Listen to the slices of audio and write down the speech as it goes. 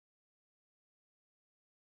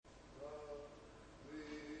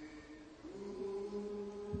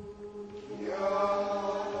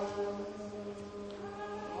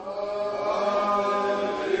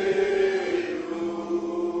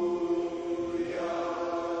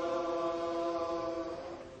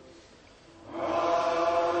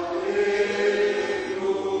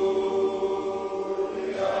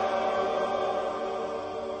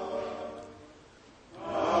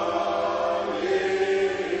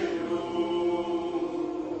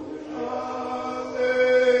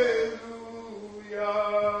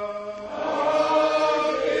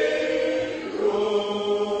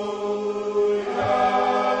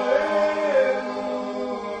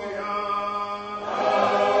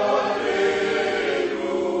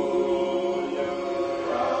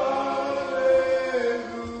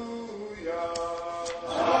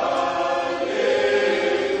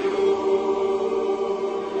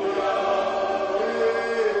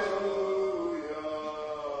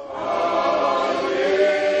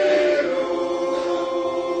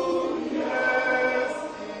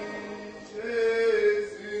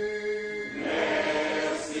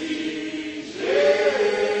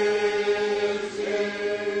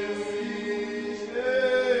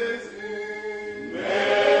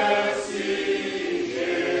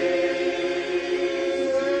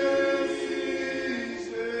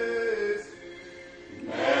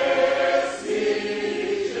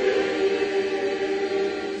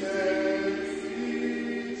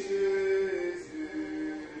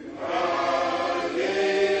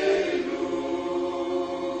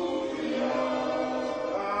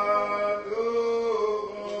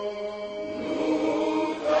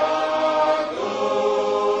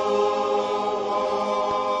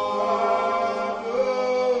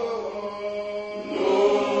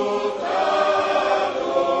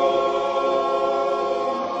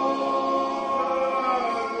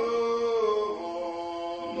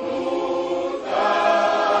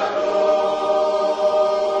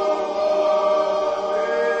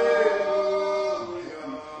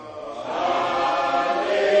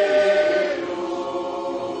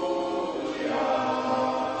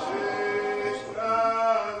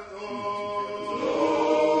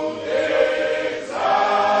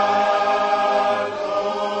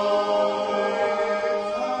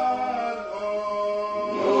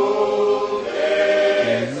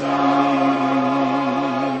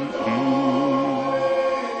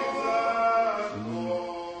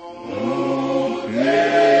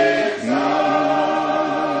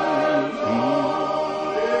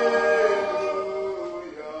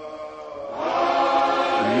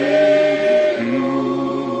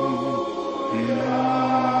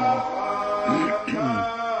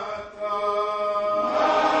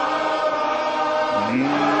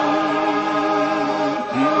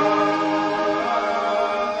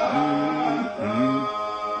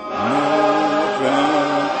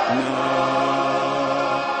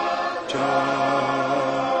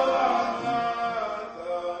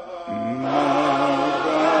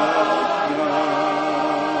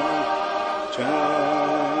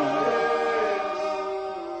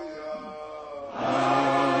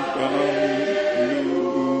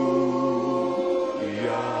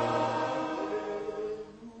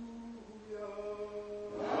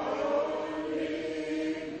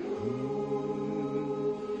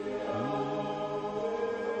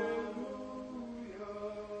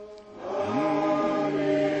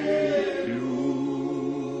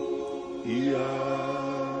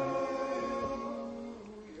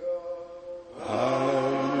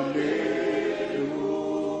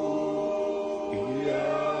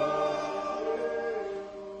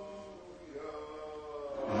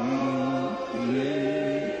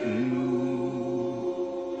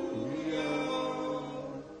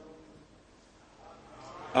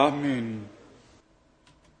Amen.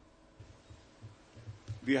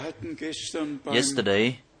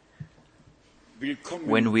 Yesterday,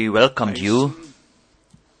 when we welcomed you,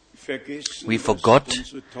 we forgot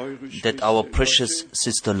that our precious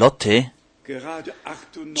sister Lotte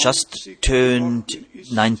just turned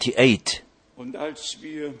 98.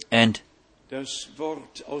 And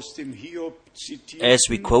as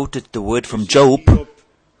we quoted the word from Job,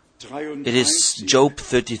 it is Job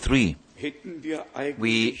 33.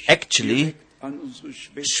 We actually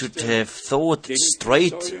should have thought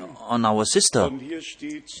straight on our sister.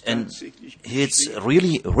 And here it's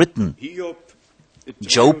really written.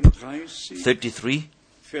 Job 33,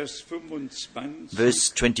 verse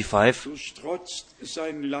 25.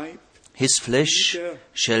 His flesh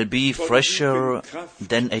shall be fresher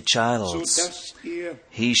than a child's.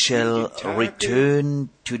 He shall return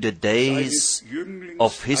to the days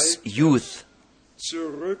of his youth.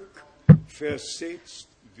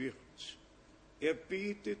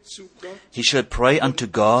 He shall pray unto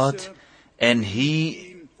God, and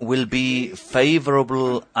he will be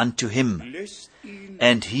favorable unto him,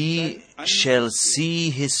 and he shall see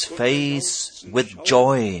his face with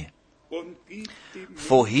joy.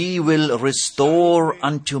 For he will restore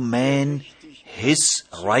unto man his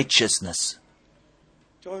righteousness.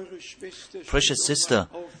 Precious sister,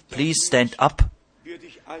 please stand up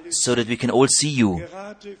so that we can all see you.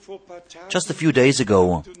 Just a few days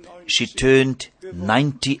ago, she turned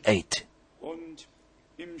 98.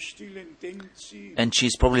 And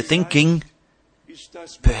she's probably thinking,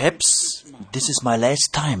 perhaps this is my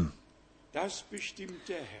last time.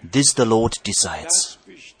 This the Lord decides.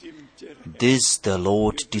 This the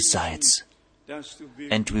Lord decides.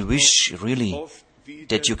 And we wish really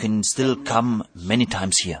that you can still come many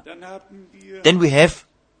times here. Then we have,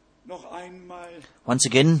 once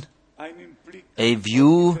again, a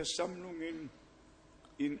view.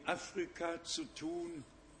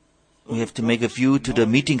 We have to make a view to the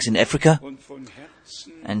meetings in Africa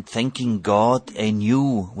and thanking God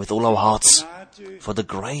anew with all our hearts for the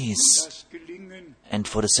grace and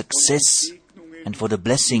for the success and for the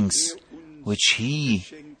blessings which He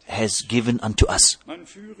has given unto us.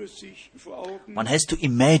 One has to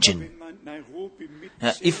imagine,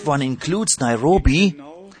 if one includes Nairobi,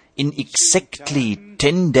 in exactly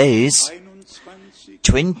 10 days,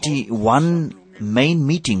 21 main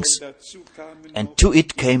meetings, and to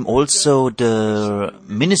it came also the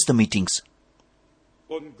minister meetings.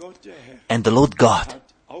 And the Lord God,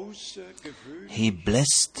 He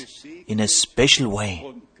blessed in a special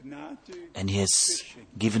way, and He has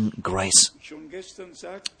given grace.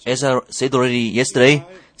 As I said already yesterday,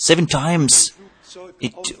 7 times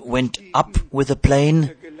it went up with a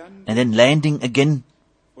plane and then landing again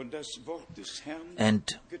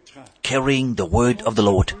and carrying the word of the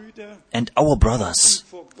Lord. And our brothers,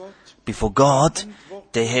 before God,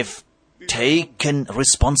 they have taken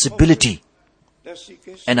responsibility.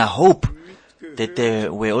 And I hope that they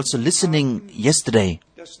were also listening yesterday,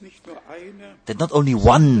 that not only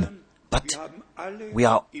one, but we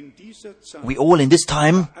all in this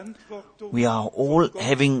time, we are all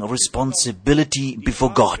having responsibility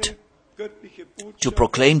before God to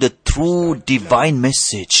proclaim the true divine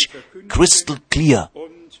message, crystal clear,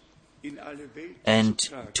 and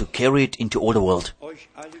to carry it into all the world.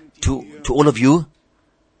 To all of you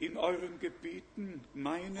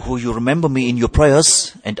who you remember me in your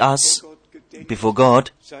prayers and us before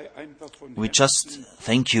God, we just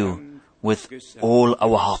thank you with all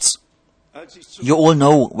our hearts. You all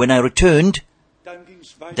know when I returned,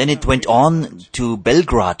 then it went on to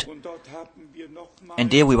Belgrade, and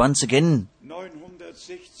there we once again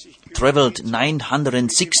traveled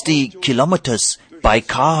 960 kilometers by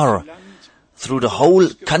car through the whole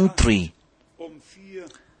country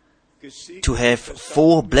to have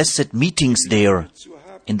 4 blessed meetings there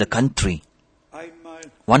in the country.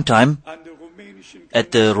 One time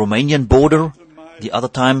at the Romanian border, the other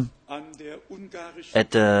time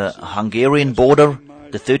at the Hungarian border,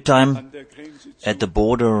 the third time at the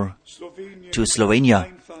border to Slovenia.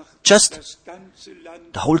 Just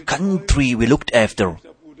the whole country we looked after.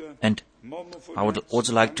 And I would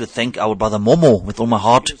also like to thank our brother Momo with all my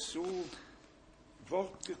heart,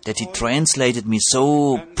 that he translated me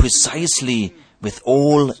so precisely with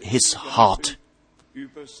all his heart.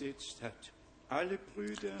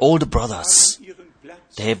 All the brothers,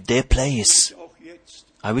 they have their place.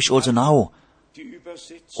 I wish also now,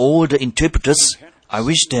 all the interpreters, I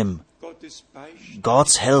wish them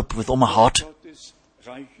God's help with all my heart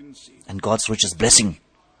and God's richest blessing.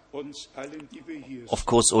 Of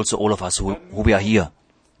course, also all of us who we are here.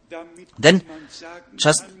 Then,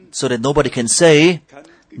 just so that nobody can say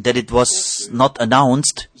that it was not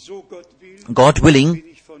announced, God willing,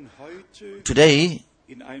 today,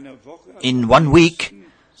 in 1 week,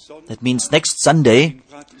 that means next Sunday,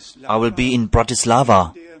 I will be in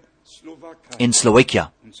Bratislava, in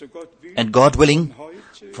Slovakia. And God willing,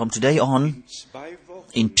 from today on,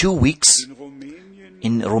 in 2 weeks,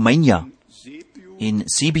 in Romania, in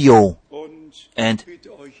Sibiu. And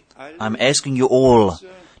I'm asking you all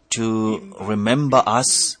to remember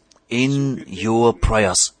us in your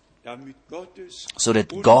prayers, so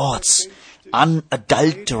that God's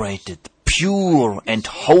unadulterated, pure and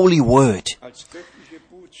holy word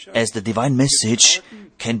as the divine message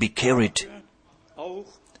can be carried,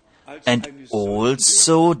 and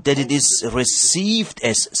also that it is received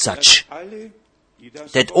as such,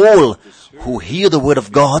 that all who hear the word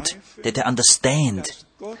of God, that they understand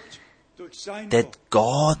that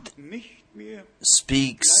God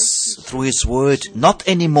speaks through His word not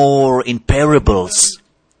anymore in parables,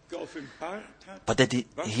 but that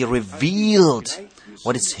He revealed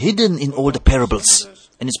what is hidden in all the parables,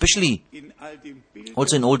 and especially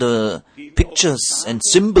also in all the pictures and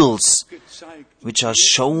symbols which are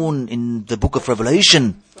shown in the book of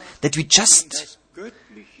Revelation, that we just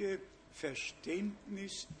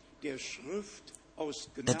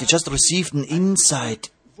received an insight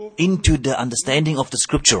into the understanding of the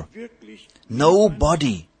Scripture.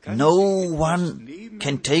 Nobody, no one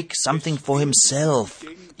can take something for himself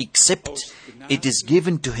except it is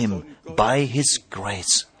given to him by His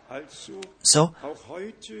grace. So,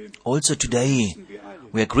 also today,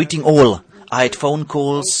 we are greeting all. I had phone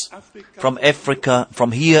calls from Africa,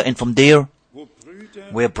 from here and from there,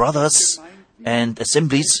 where brothers and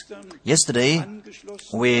assemblies yesterday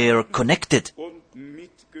were connected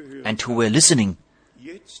and who were listening.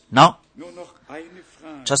 Now,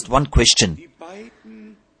 just one question.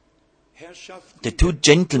 The two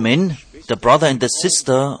gentlemen, the brother and the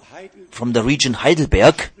sister from the region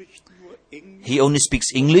Heidelberg, he only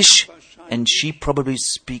speaks English and she probably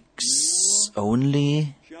speaks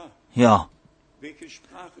only... Yeah.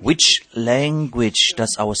 Which language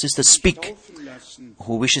does our sister speak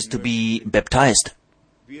who wishes to be baptized?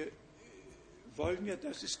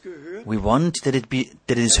 We want that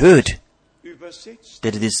it is heard,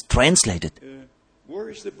 that it is translated. Where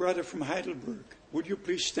is the brother from Heidelberg? Would you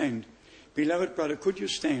please stand? Beloved brother, could you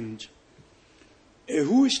stand?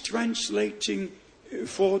 Who is translating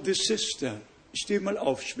for the sister? Steh mal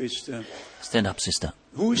auf, Schwester. Stand up, sister.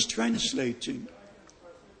 Who is translating?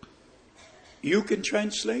 You can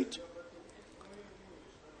translate?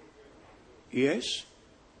 Yes?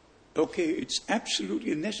 Okay, it's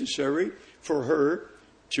absolutely necessary for her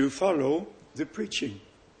to follow the preaching.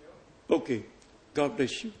 Okay, God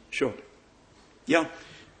bless you. Sure. Yeah,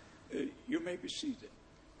 you may be seated.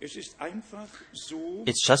 Es ist einfach so,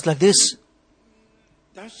 it's just like this,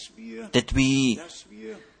 that we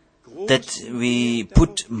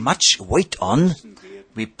put much weight on,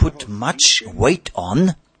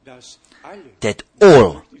 that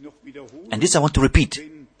all, and this I want to repeat,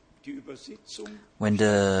 when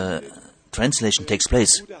the translation takes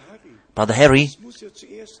place. Brother Harry,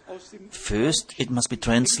 first it must be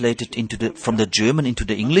translated from the German into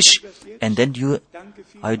the English, and then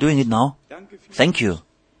are you doing it now? Thank you.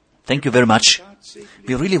 Thank you very much.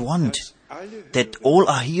 We really want that all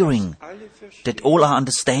are hearing, that all are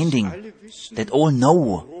understanding, that all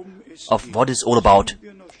know of what it's all about.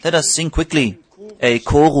 Let us sing quickly a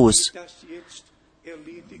chorus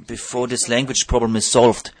before this language problem is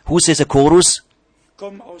solved. Who says a chorus?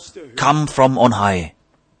 Come from on high.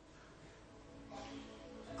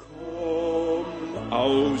 Komm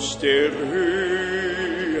aus der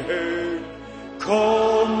Höhe,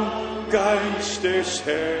 komm, Geist des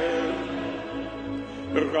Herrn,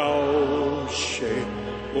 rausche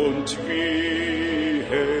und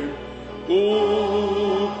gehe,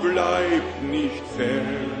 o bleib nicht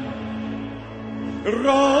fern.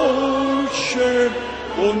 Rausche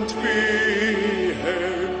und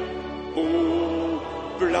wehe, o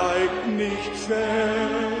bleib nicht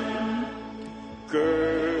fern,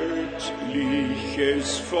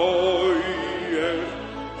 göttliches Feuer,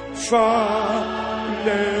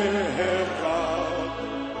 falle herab.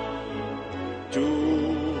 Du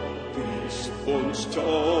bist uns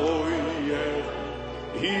teuer,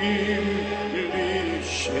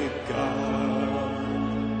 himmlische Gabe.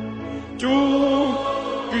 Du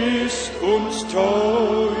bist uns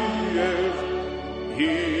teuer,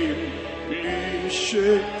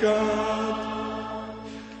 himmlische Gabe.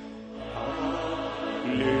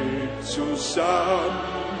 Alle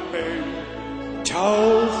zusammen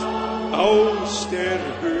taucht aus der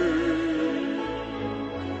Höhe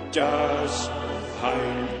das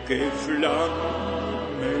heilige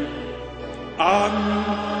Flammen an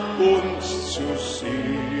uns zu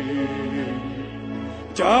sehen.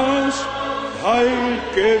 Das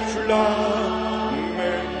heilige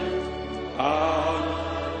Flammen an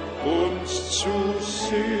uns zu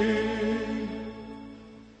sehen.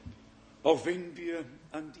 Auch wenn wir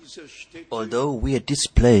an dieser Stätte Although we at this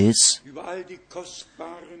place über all die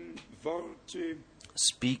kostbaren Worte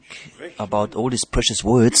speak about all these precious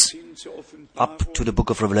words hin zur up to the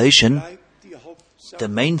book of Revelation, bleibt die Hauptsache, the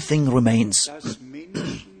main thing remains dass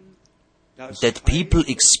Menschen das that people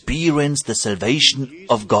experience the salvation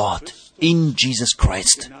of God in Jesus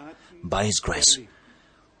Christ by His grace.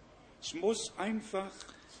 Es muss einfach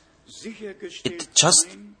sichergestellt It just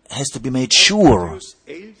sein, has to be made sure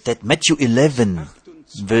that Matthew 11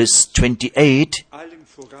 verse 28 allen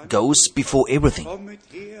voran goes before everything. kommet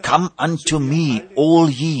her Come unto me, all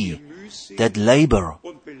ye that labor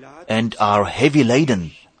und beladen and are heavy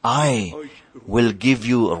laden, I will give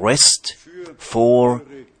you rest for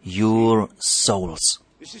your souls.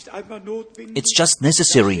 Es ist einfach notwendig, It's just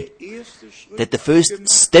necessary der erste Schritt that the first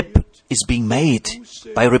step is being made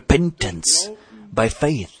by repentance, by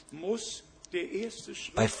faith. muss der erste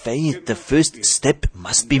Schritt By faith, the first step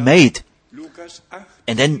must be made. Lukas 8,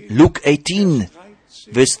 And then Luke 18,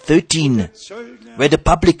 verse 13, Zöllner where the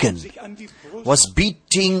publican sich an die Brust was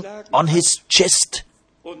beating on his chest,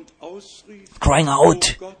 und ausrief, crying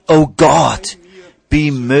out, O God,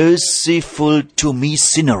 be merciful to me,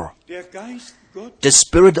 sinner. der Geist Gottes The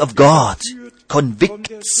Spirit of God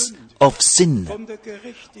convicts of sin, von der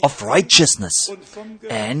Gerechtigkeit of righteousness, und vom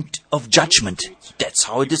and of judgment. That's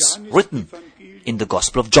how it is written in the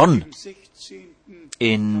Gospel of John, 16.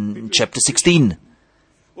 in chapter 16.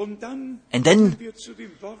 Und dann And then wir zu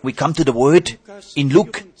dem Wort we come to the word in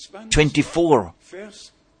Luke 24,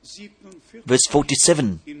 Vers 47. verse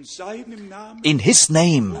 47. In seinem Namen In His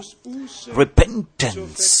name, muss Buße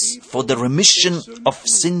repentance for the remission of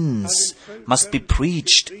sins must be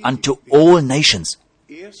preached unto all nations.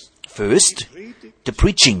 erst First, the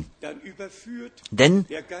preaching, dann überführt then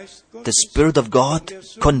der Geist the Gottes Spirit of God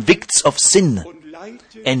convicts of sin und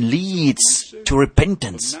leitet and leads to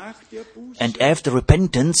repentance. nach der Buße And after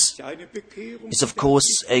repentance eine Bekehrung. is of course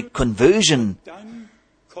a conversion, Dann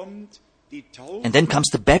kommt die Taufe and then comes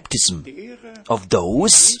the baptism derer, of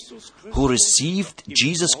those who received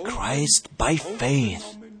Jesus Christ by faith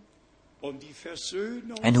und die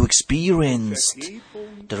Versöhnung and who experienced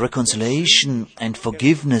the reconciliation and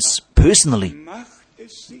forgiveness personally. macht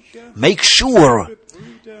es sicher, Make sure,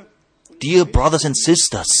 Brüder, dear brothers and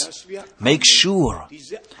sisters, dass wir make sure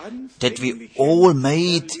diese that we anfänglichen all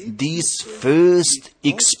made these first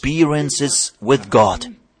experiences with God,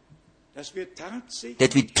 dass wir tatsächlich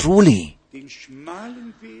that we truly den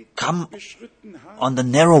schmalen Weg come beschritten haben, on the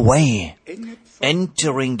narrow way, enge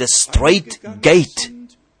entering the straight gate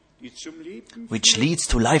sind, die zum Leben which leads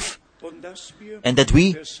to life, und dass wir and that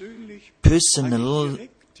we persönlich personally eine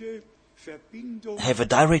direkte Verbindung have a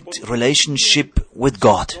direct relationship with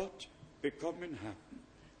God. Gott bekommen haben.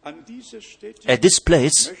 An dieser Stätte At this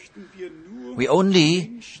place, möchten wir nur we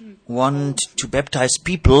only want to baptize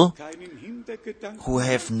people keinen Hintergedanken who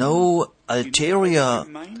have no ulterior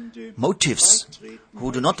Gemeinde motives,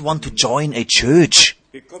 who do not want to join a church.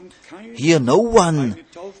 bekommt kein Here no one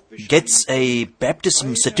eine Taufbescheinigung, gets a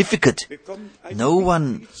baptism certificate. bekommt eine No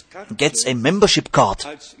one gets a membership card.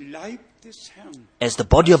 als Leib des Herrn. As the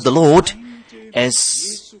body of the Lord,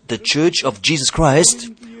 as the church of Jesus Christ,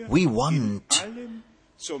 we want Allem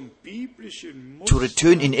zum biblischen to Muster.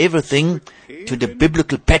 return in everything to the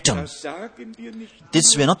biblical pattern. Das sagen wir nicht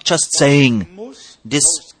This we're not just saying, muss this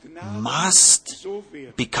aus Gnade must so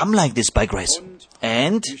werden. become like this by grace.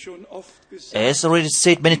 And Wie schon oft gesagt, as already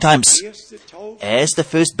said many times, erste Taufe as the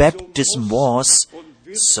first baptism was,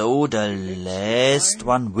 so the last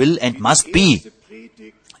one will and must be.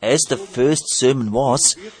 Predigt As the first sermon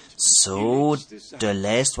was, so the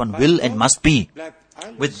last one will and must be. bleibt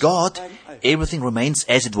With God, everything remains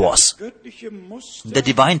as it was. The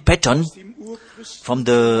divine pattern from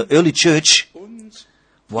the early church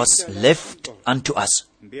was left unto us.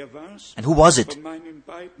 And who was it?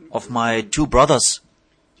 Of my two brothers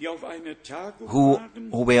who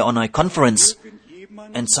were on a conference,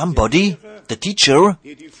 and somebody, the teacher,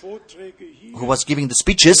 who was giving the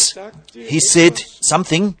speeches, he said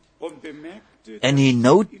something, and he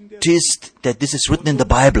noticed that this is written in the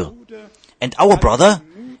Bible. And our brother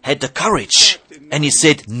had the courage, and he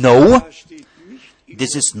said, no,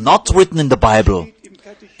 this is not written in the Bible.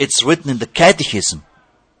 It's written in the Catechism.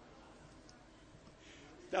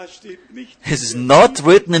 This is not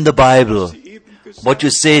written in the Bible, what you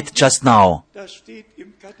said just now.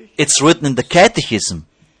 It's written in the Catechism.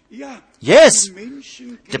 Yes,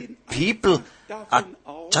 the people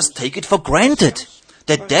just take it for granted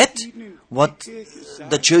that what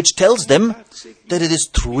the church tells them, that it is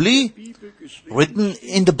truly written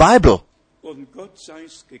in the Bible.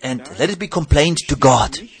 And let it be complained to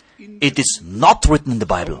God. It is not written in the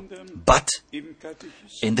Bible, but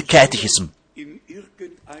in the Catechism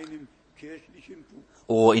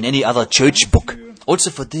or in any other church book. Also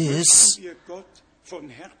for this,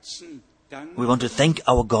 we want to thank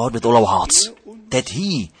our God with all our hearts, that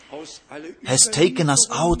He has taken us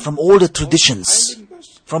out from all the traditions,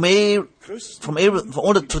 from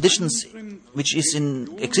all the traditions which is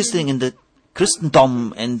existing in the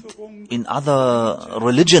Christendom and in other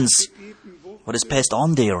religions, what is passed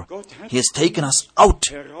on there. He has taken us out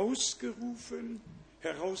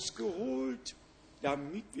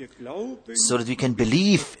so that we can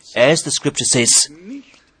believe, as the Scripture says,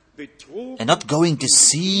 and not going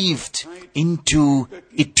deceived into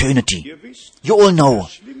eternity. You all know,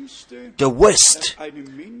 the worst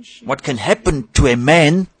what can happen to a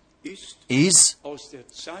man is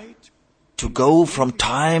to go from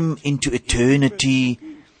time into eternity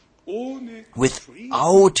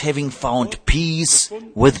without having found peace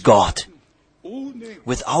with God,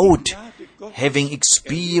 without having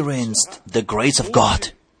experienced the grace of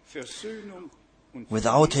God,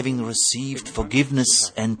 without having received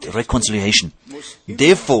forgiveness and reconciliation.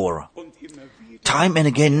 Therefore, time and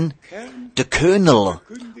again, the kernel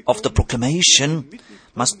of the proclamation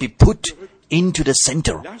must be put into the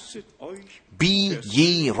center. Be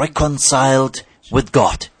ye reconciled with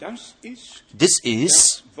God. This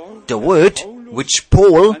is the word which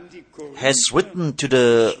Paul has written to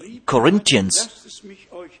the Corinthians.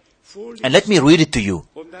 And let me read it to you.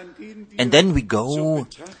 And then we go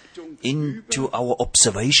into our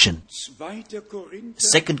observation.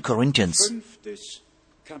 2 Corinthians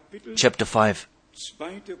chapter 5.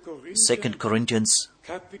 2 Corinthians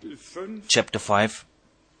chapter 5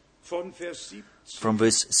 from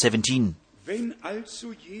verse 17.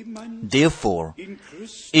 Therefore,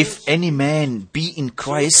 if any man be in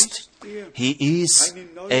Christ, he is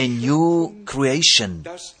a new creation.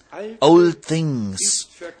 Old things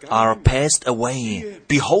are passed away.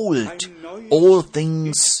 Behold, all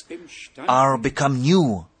things are become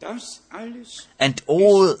new. And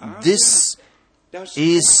all this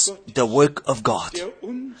is the work of God,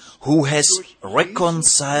 who has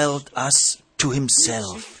reconciled us to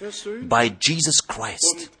Himself by Jesus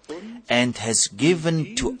Christ, and has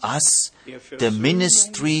given to us the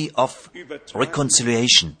ministry of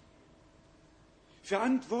reconciliation,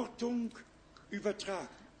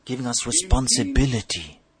 giving us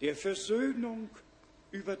responsibility,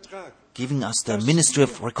 giving us the ministry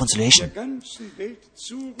of reconciliation,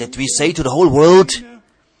 that we say to the whole world,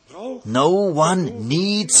 no one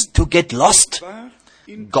needs to get lost.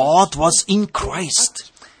 God was in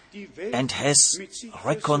Christ and has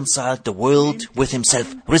reconciled the world with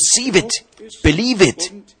Himself. Receive it, believe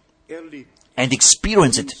it, and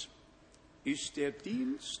experience it.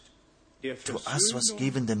 To us was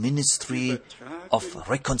given the ministry of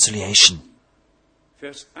reconciliation.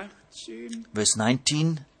 Verse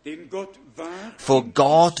 19, for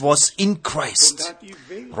God was in Christ,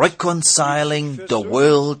 reconciling the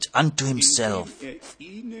world unto Himself,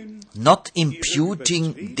 not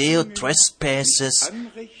imputing their trespasses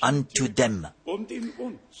unto them,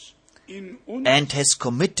 and has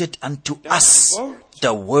committed unto us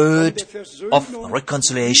the word of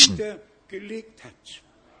reconciliation.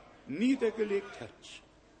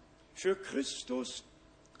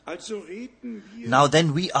 Now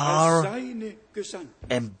then, we are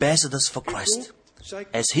ambassadors for Christ,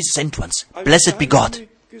 as His sent ones. Blessed be God,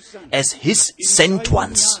 as His sent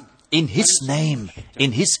ones, in His name,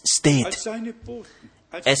 in His stead,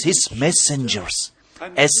 as His messengers,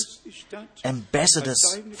 as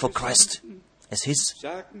ambassadors for Christ, as His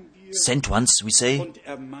sent ones, we say,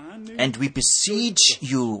 and we beseech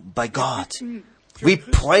you by God, We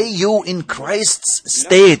pray you in Christ's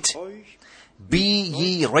stead, be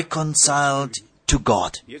ye reconciled to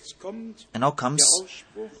God. And now comes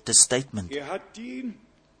the statement.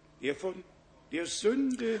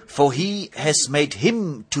 For he has made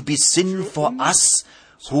him to be sin for us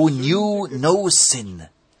who knew no sin,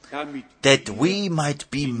 that we might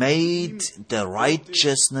be made the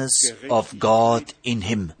righteousness of God in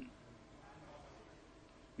him.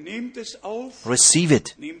 Receive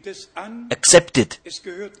it. Accept it.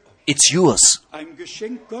 It's yours.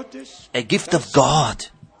 A gift of God,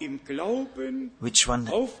 which one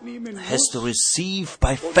has to receive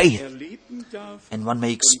by faith, and one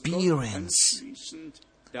may experience,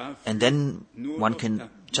 and then one can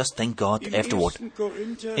just thank God afterward.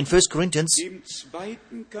 In 1 Corinthians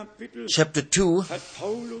chapter 2,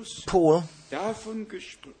 Paul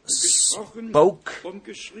spoke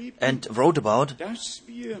and wrote about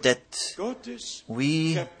that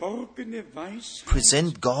we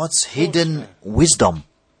present God's hidden wisdom.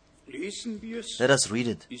 Let us read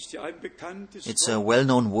it. It's a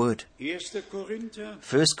well-known word. 1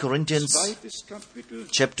 Corinthians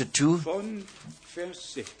chapter 2 from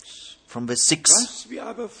verse 6.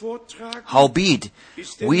 Howbeit,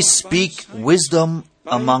 we speak wisdom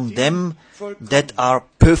among them that are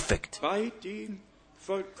perfect.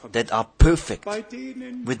 That are perfect.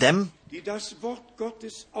 With them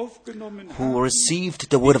who received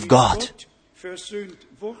the word of God,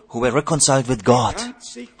 who were reconciled with God,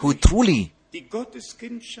 who truly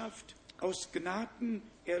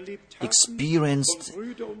experienced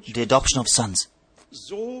the adoption of sons.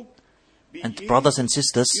 And brothers and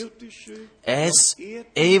sisters, as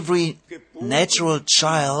every natural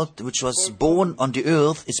child which was born on the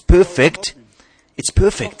earth is perfect, it's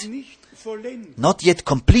perfect. Not yet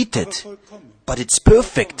completed, but it's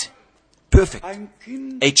perfect. Perfect.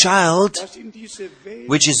 A child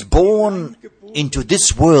which is born into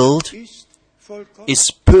this world is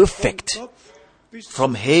perfect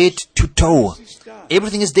from head to toe.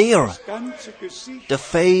 Everything is there. The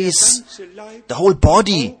face, the whole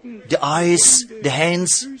body, the eyes, the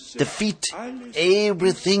hands, the feet,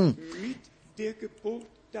 everything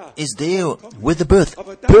is there with the birth.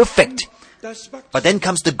 Perfect. But then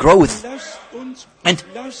comes the growth. And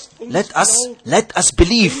let us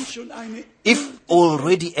believe, if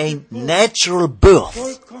already a natural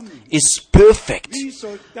birth is perfect,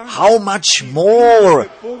 how much more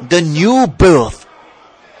the new birth?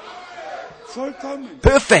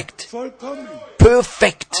 Perfect.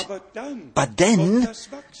 Perfect. But then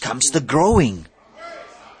comes the growing.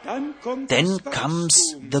 Then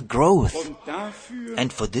comes the growth.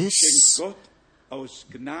 And for this,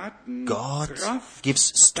 God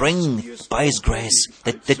gives strength by His grace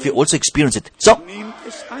that we also experience it. So,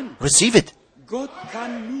 receive it. God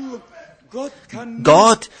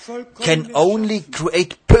can only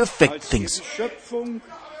create perfect things.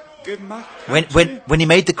 When He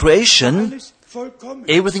made the creation,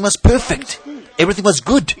 everything was perfect. Everything was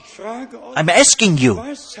good. I'm asking you,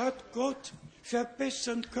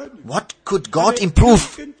 what could God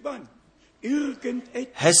improve? Could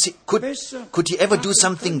He ever do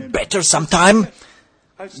something better sometime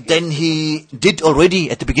than He did already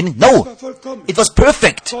at the beginning? No, it was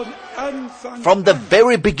perfect from the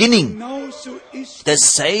very beginning. The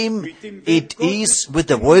same it is with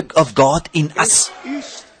the work of God in us.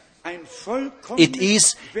 It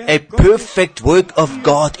is a perfect work of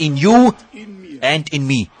God in you and in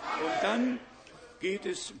me.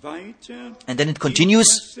 And then it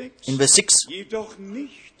continues in verse 6.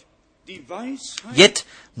 Yet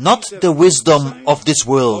not the wisdom of this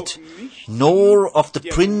world, nor of the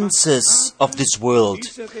princes of this world,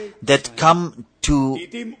 that come to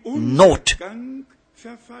naught.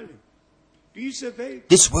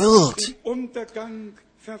 This world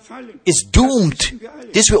is doomed.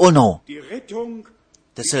 This we all know.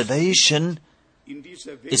 The salvation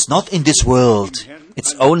is not in this world.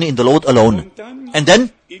 It's only in the Lord alone. And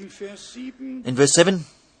then, in verse 7,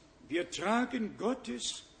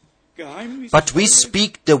 but we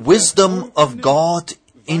speak the wisdom of God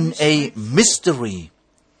in a mystery,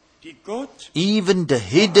 even the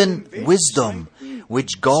hidden wisdom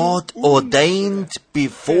which God ordained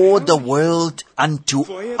before the world unto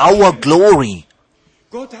our glory.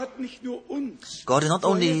 God has not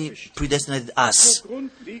only predestinated us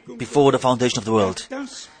before the foundation of the world.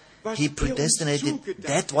 He predestinated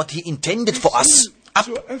that what He intended for us, up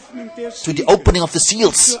to the opening of the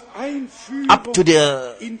seals, up to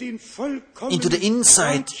into the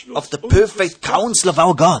inside of the perfect counsel of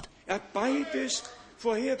our God.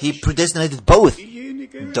 He predestinated both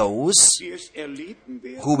those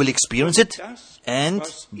who will experience it and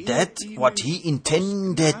that what He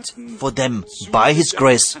intended for them by His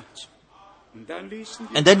grace.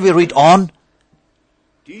 And then we read on.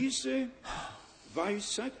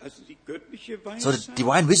 So the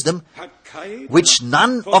divine wisdom, which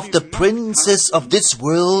none of the princes of this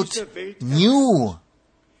world knew.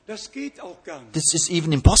 This is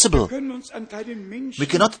even impossible. We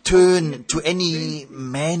cannot turn to any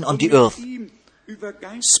man on the earth,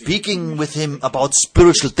 speaking with him about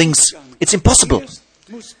spiritual things. It's impossible.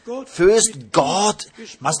 First, God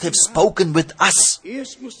must have spoken with us.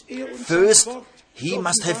 First, He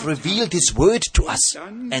must have revealed His word to us,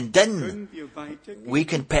 and then we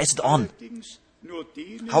can pass it on.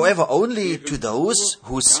 However, only to those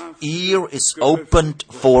whose ear is opened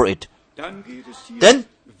for it. Then,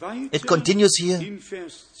 it continues here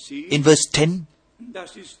in verse 10.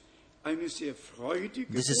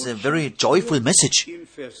 This is a very joyful message.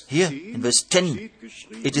 Here in verse 10,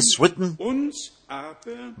 it is written,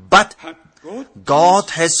 "But God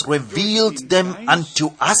has revealed them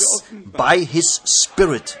unto us by His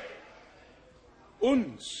Spirit."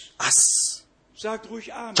 Us.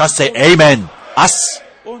 Just say Amen. Us.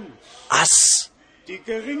 Us.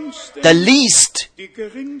 The least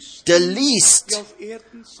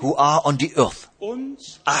who are on the earth.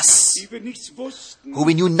 Us, who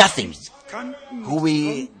we knew nothing, who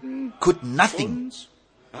we could nothing.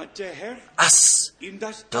 Us,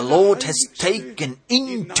 the Lord has taken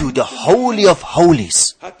into the Holy of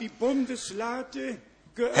Holies,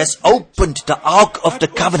 has opened the Ark of the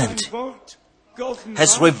Covenant,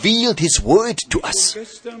 has revealed His word to us.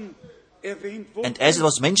 And as it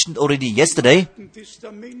was mentioned already yesterday,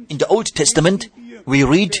 in the Old Testament, we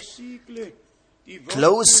read,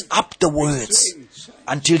 "Close up the words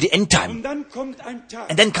until the end time." And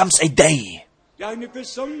then comes a day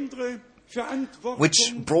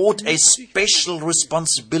which brought a special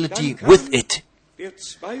responsibility with it.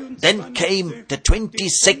 Then came the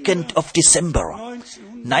 22nd of December,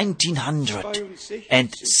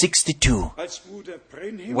 1962,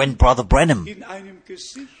 when Brother Branham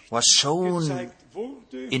was shown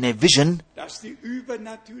in a vision that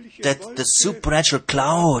the supernatural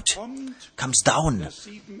cloud comes down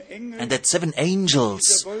and that 7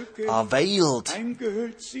 angels are veiled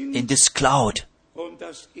in this cloud,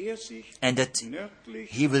 and that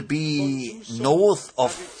he will be north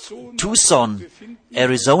of Tucson,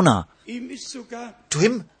 Arizona. To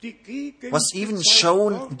him was even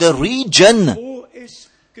shown the region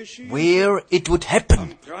where it would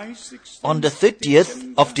happen. On the 30th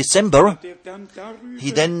of December,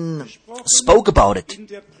 he then spoke about it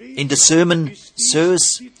in the sermon,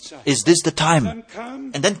 "Sirs, is this the time?"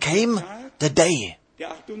 And then came the day,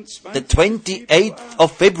 the 28th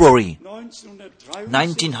of February,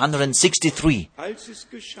 1963,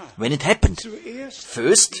 when it happened.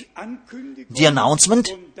 First, the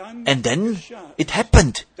announcement, and then it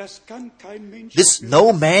happened. This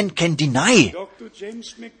no man can deny.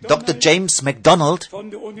 Dr. James MacDonald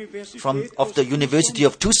of the University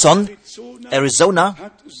of Tucson,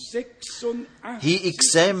 Arizona, he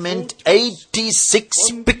examined 86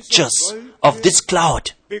 pictures of this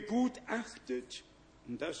cloud.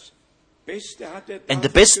 And the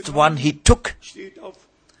best one he took,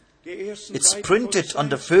 it's printed on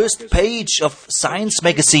the first page of Science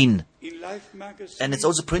magazine, and it's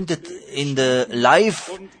also printed in the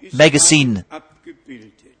Life magazine.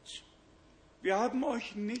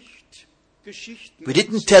 We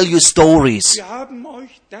didn't tell you stories.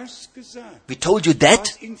 We told you that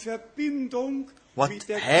what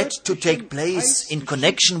had to take place in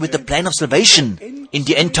connection with the plan of salvation in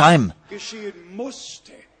the end time.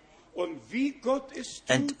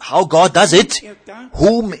 And how God does it,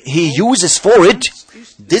 whom He uses for it,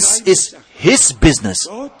 this is His business.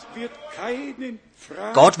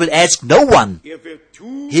 God will ask no one.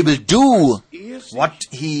 He will do what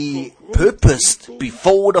He purposed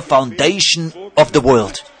before the foundation of the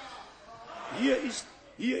world. Here's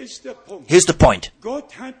the point.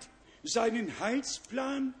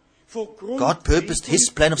 God purposed His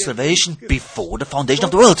plan of salvation before the foundation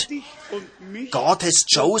of the world. God has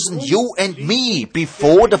chosen you and me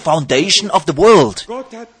before the foundation of the world.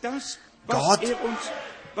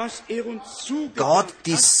 God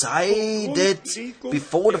decided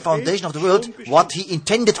before the foundation of the world what He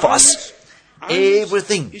intended for us.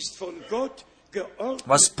 Everything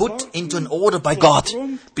was put into an order by God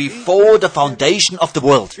before the foundation of the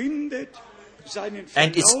world.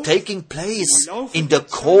 And it's taking place in the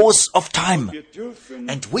course of time.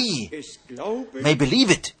 And we may believe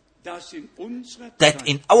it, that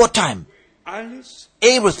in our time,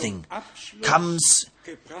 everything comes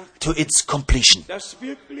to its completion.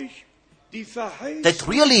 That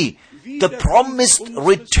really the promised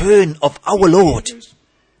return of our Lord,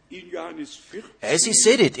 as he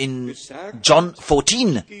said it in John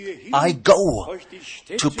 14, I go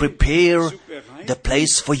to prepare the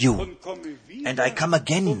place for you, and I come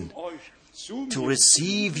again to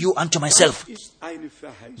receive you unto myself.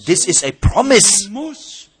 This is a promise.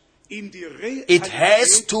 It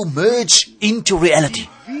has to merge into reality.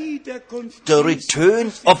 The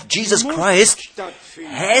return of Jesus Christ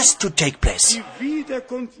has to take place.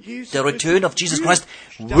 The return of Jesus Christ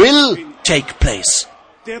will take place.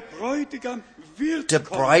 The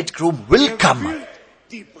bridegroom will come.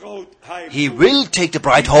 He will take the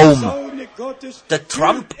bride home. The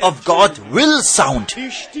trump of God will sound.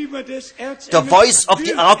 The voice of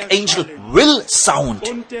the archangel will sound.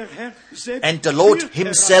 And the Lord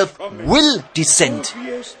himself will descend,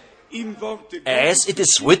 as it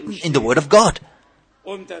is written in the Word of God.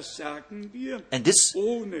 And this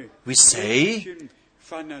we say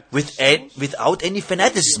without any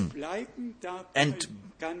fanaticism. And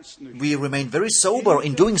we remain very sober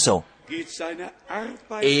in doing so.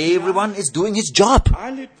 Everyone is doing his job.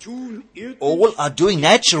 All are doing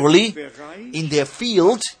naturally in their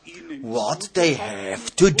field what they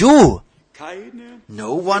have to do.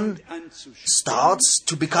 No one starts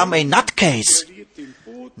to become a nutcase.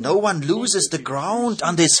 No one loses the ground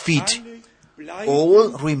under his feet. All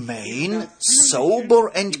remain sober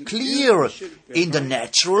and clear in the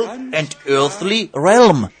natural and earthly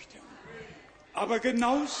realm.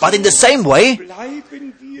 But in the same way,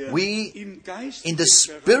 we, in the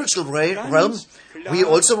spiritual realm, we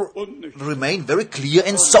also remain very clear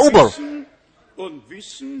and sober,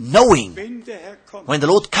 knowing when the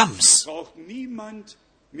Lord comes,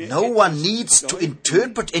 no one needs to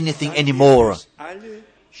interpret anything anymore.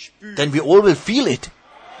 Then we all will feel it.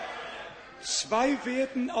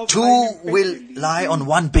 Two will lie on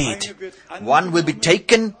one bed. One will be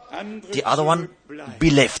taken, the other one be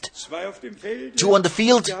left. Two on the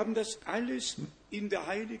field.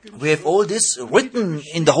 We have all this written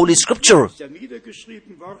in the Holy Scripture,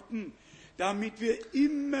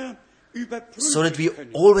 so that we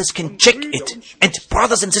always can check it. And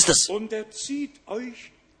brothers and sisters,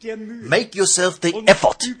 make yourself the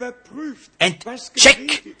effort and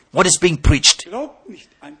check what is being preached.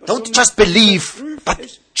 Don't just believe,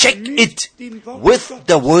 but check it with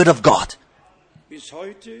the Word of God.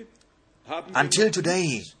 Until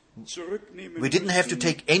today, we didn't have to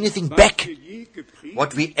take anything back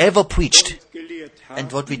what we ever preached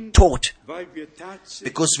and what we taught,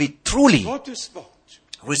 because we truly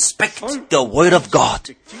respect the Word of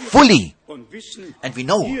God fully. And we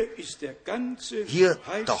know here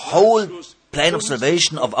the whole plan of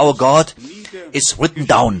salvation of our God is written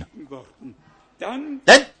down.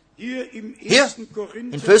 Then, here in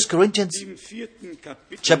 1 Corinthians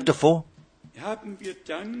chapter 4,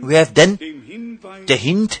 we have then the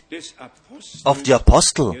hint of the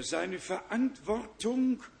apostle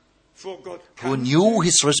who knew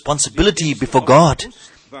his responsibility before God,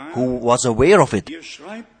 who was aware of it.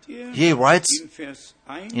 Here he writes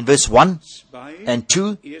in verse 1 and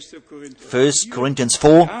 2, 1 Corinthians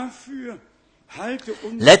 4,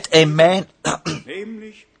 Let a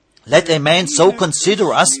man so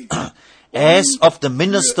consider us as of the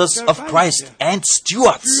ministers of Christ and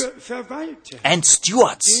stewards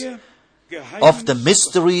of the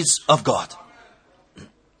mysteries of God.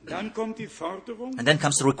 And then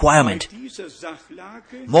comes the requirement.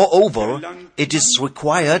 Moreover, it is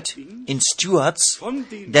required in stewards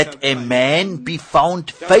that a man be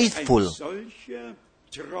found faithful.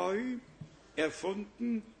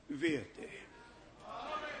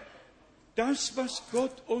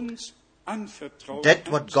 That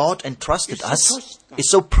what God entrusted us is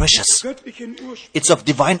so precious. It's of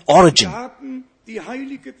divine origin.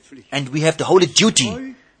 And we have the holy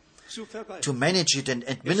duty to manage it and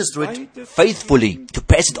administer it faithfully, to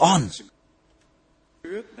pass it on.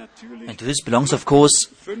 And to this belongs, of course,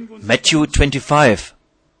 Matthew 25.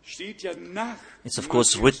 It's, of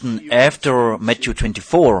course, written after Matthew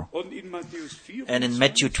 24. And in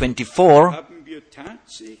Matthew 24,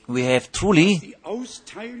 we have truly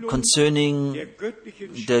concerning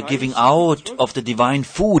the giving out of the divine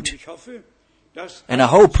food. And I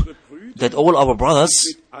hope that all our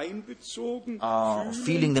brothers are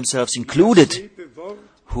feeling themselves included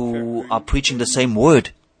who are preaching the same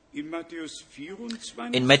word. In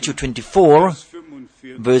Matthew 24,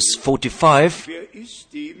 verse 45,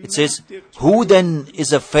 it says, Who then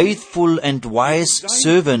is a faithful and wise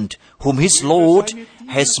servant, whom his Lord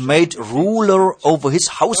has made ruler over his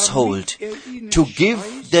household, to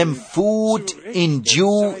give them food in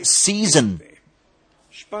due season.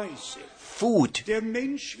 Food.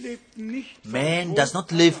 Man does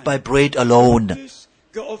not live by bread alone.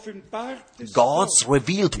 God's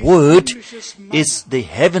revealed word is the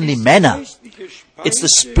heavenly manna. It's the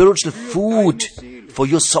spiritual food for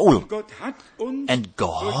your soul. And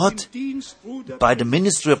God, by the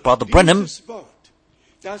ministry of Brother Branham,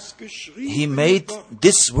 He made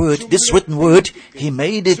this word, this written word, He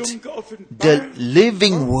made it the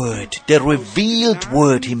living word, the revealed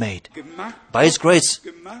word He made. By His grace,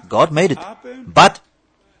 God made it. But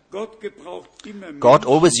God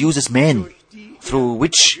always uses men through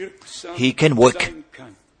which He can work.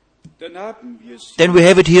 Then we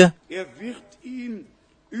have it here.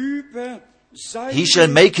 He shall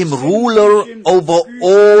make him ruler over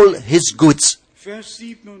all his goods.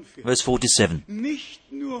 Verse 47.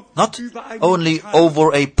 Not only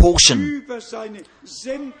over a portion,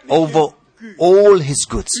 over all his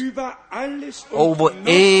goods, over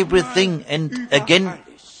everything, and again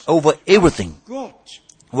over everything.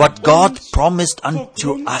 What God promised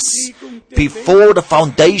unto us before the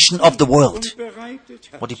foundation of the world,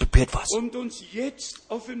 what He prepared for us.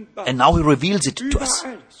 And now He reveals it to us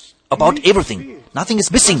about everything. Nothing is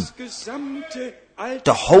missing.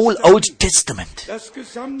 The whole Old Testament,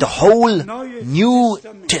 the whole New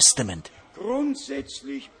Testament.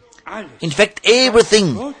 In fact,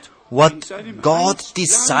 everything what God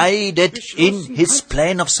decided in His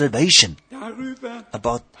plan of salvation.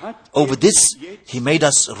 About over this, He made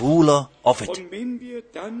us ruler of it.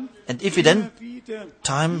 And if we then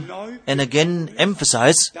time and again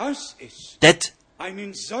emphasize that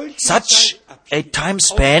such a time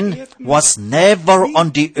span was never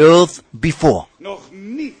on the earth before.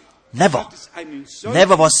 Never.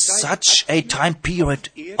 Never was such a time period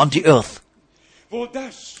on the earth.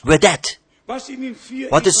 Where that,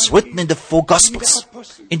 what is written in the 4 Gospels,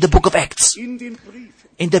 in the book of Acts, in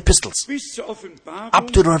the epistles,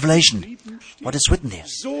 up to the Revelation, what is written there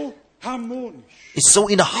is so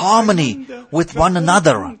in harmony with one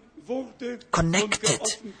another, connected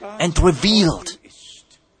and revealed.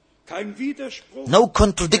 No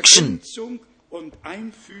contradiction,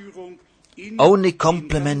 only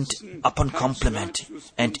complement upon complement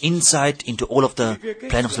and insight into all of the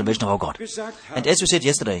plan of salvation of our God. And as we said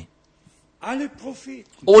yesterday,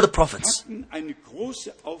 all the prophets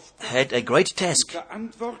had a great task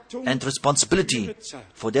and responsibility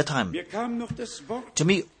for their time. To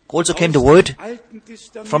me also came the word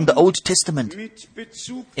from the Old Testament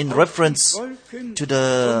in reference to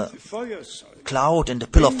the cloud and the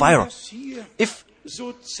pillar of fire. If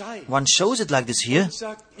one shows it like this here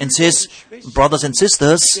and says, brothers and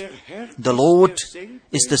sisters, the Lord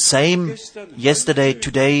is the same yesterday,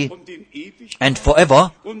 today, and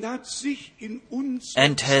forever,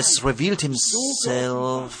 and has revealed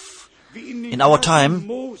Himself in our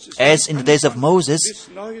time as in the days of Moses,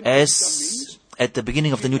 as at the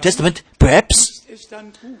beginning of the New Testament, perhaps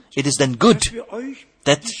it is then good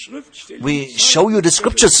that we show you the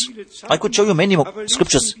scriptures. I could show you many more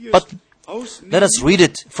scriptures, but let us read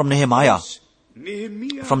it from Nehemiah.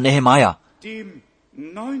 From Nehemiah,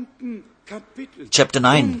 chapter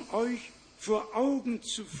 9,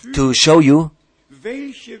 to show you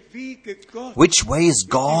which ways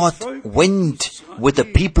God went with the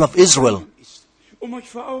people of Israel.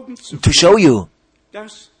 To show you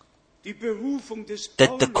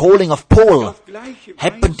that the calling of Paul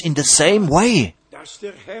happened in the same way,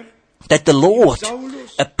 that the Lord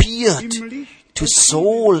appeared to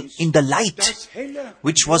Saul in the light,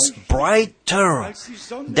 which was brighter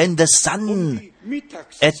than the sun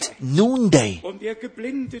at noonday,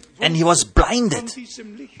 and he was blinded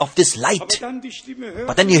of this light.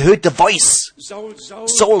 But then he heard the voice,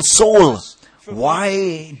 Saul, Saul,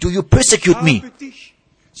 why do you persecute me?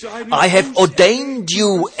 I have ordained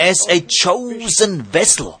you as a chosen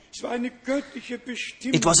vessel.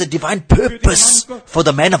 It was a divine purpose for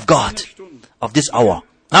the man of God of this hour.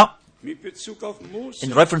 Now,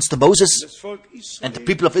 in reference to Moses and the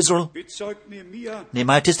people of Israel,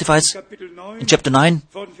 Nehemiah testifies in chapter 9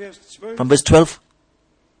 from verse 12,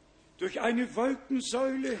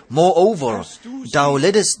 moreover, thou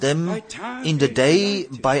leddest them in the day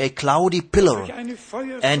by a cloudy pillar,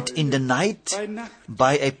 and in the night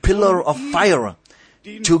by a pillar of fire,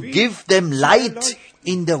 to give them light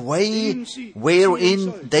in the way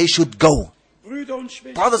wherein they should go.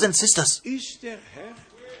 Brothers and sisters,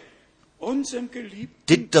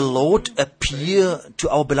 did the Lord appear to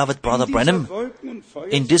our beloved brother Branham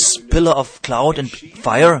in this pillar of cloud and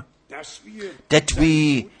fire, that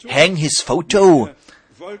we hang his photo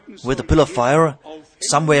with a pillar of fire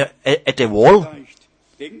somewhere at a wall,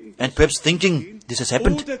 and perhaps thinking, this has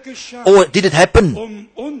happened? Or did it happen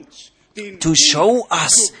to show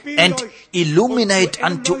us and illuminate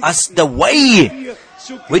unto us the way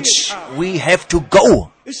which we have to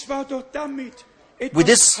go? With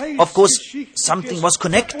this, of course, something was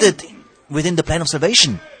connected within the plan of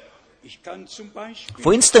salvation.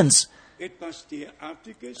 For instance,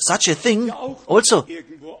 such a thing also,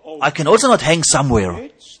 I can also not hang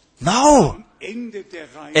somewhere. No.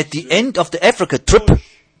 At the end of the Africa trip,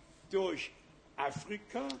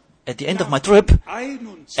 at the end of my trip,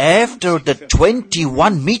 after the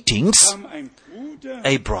 21 meetings,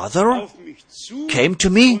 a brother came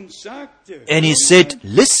to me and he said,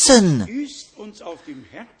 "Listen,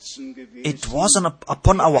 it was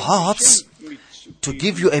upon our hearts to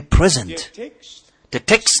give you a present." The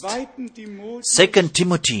text, 2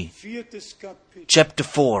 Timothy, chapter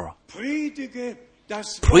 4.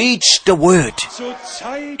 Preach the word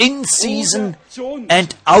in season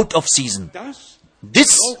and out of season.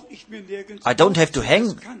 This, I don't have to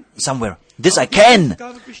hang somewhere. This I can.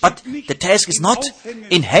 But the task is not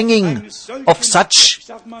in hanging of such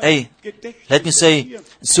a, let me say,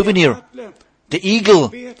 souvenir. The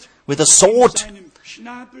eagle with a sword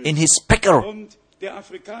in his pecker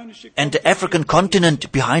and the African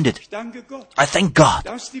continent behind it. I thank God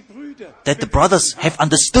that the brothers have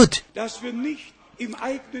understood that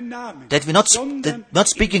we're not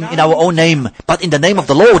speaking in our own name, but in the name of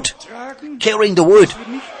the Lord, carrying the word.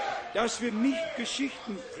 That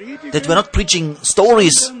we're not preaching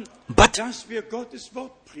stories, but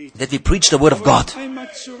that we preach the word of God.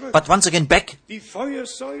 But once again back,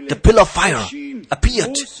 the pillar of fire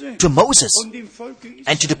appeared to Moses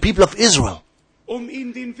and to the people of Israel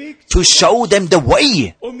to show them the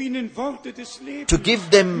way, to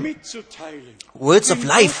give them words of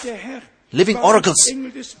life, living oracles,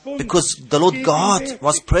 because the Lord God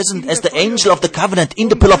was present as the angel of the covenant in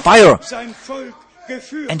the pillar of fire,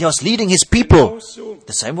 and he was leading his people.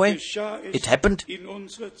 The same way it happened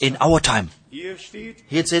in our time. Here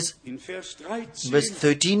it says, in verse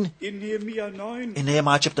 13, in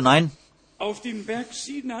Nehemiah chapter 9,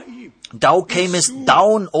 "Thou camest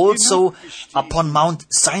down also upon Mount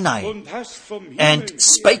Sinai, and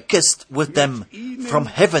spakest with them from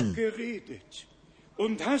heaven,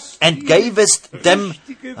 and gavest them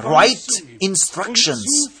right instructions,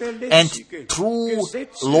 and true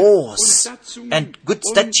laws, and good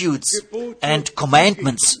statutes, and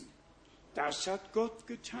commandments."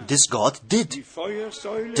 This God did.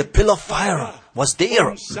 The pillar of fire was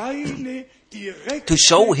there to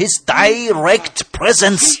show his direct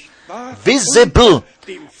presence, visible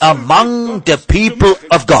among the people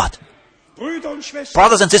of God.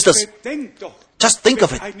 Brothers and sisters, just think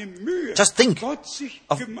of it. Just think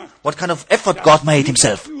of what kind of effort God made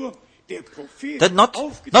himself. That not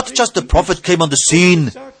just the prophet came on the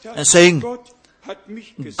scene and saying,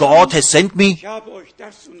 "God has sent me,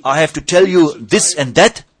 I have to tell you this and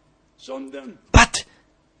that," but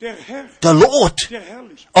the Lord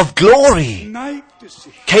of glory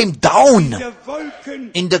came down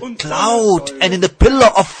in the cloud and in the pillar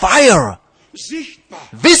of fire,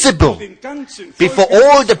 visible before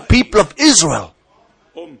all the people of Israel,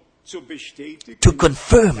 to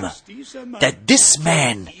confirm that this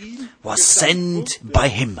man was sent by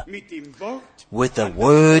him with a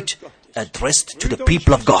word addressed to the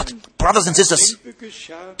people of God. Brothers and sisters,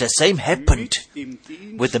 the same happened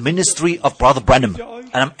with the ministry of Brother Branham.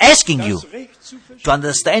 And I'm asking you to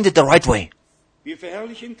understand it the right way.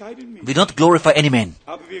 We don't glorify any man,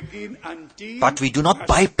 but we do not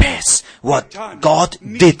bypass what God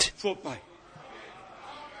did.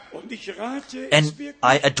 And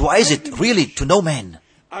I advise it really to no man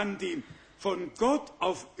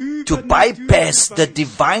to bypass the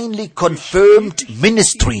divinely confirmed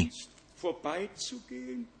ministry,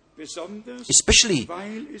 especially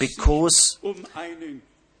because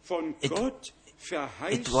it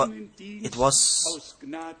was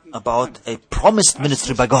about a promised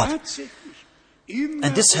ministry by God.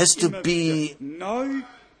 And this has to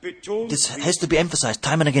be emphasized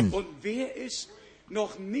time and again.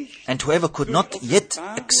 And whoever could not yet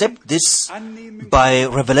accept this by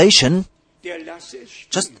revelation,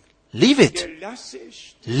 just leave it.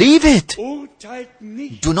 Leave it.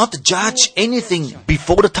 Do not judge anything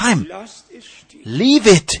before the time. Leave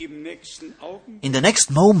it. In the next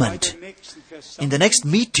moment, in the next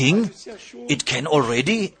meeting, it can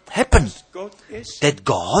already happen that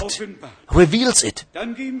God reveals it.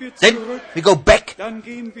 Then we go back.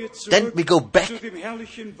 Then we go back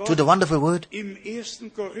to the wonderful word in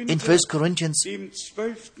 1 Corinthians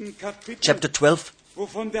chapter 12,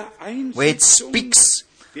 where it speaks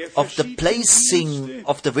of the placing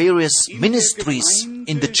of the various ministries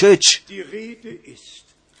in the church.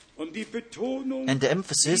 And the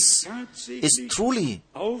emphasis is truly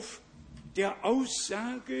on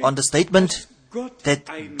the statement that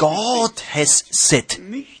God has said,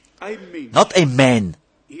 not a man.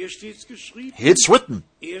 Here it's written,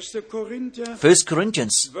 1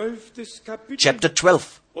 Corinthians chapter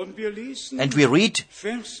 12, and we read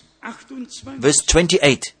verse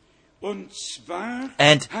 28.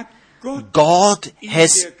 And God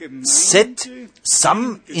has set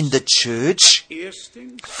some in the church,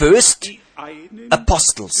 first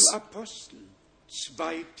apostles,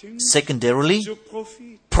 secondarily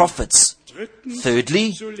prophets,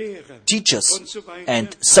 thirdly teachers,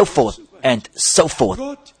 and so forth and so forth.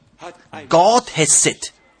 God has said,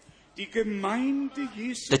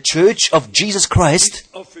 the church of Jesus Christ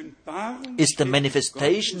is the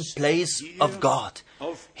manifestation place of God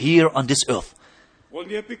here on this earth. And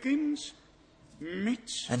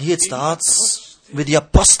here it starts with the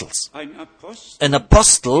apostles. An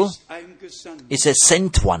apostle is a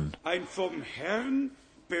sent one.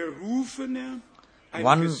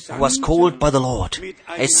 One who was called by the Lord,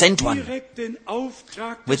 a sent one,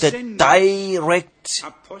 with a direct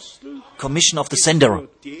commission of the sender.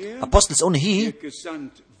 Apostle is only he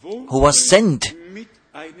who was sent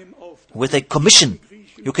with a commission.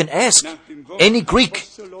 You can ask any Greek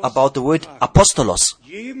about the word apostolos.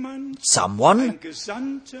 Someone,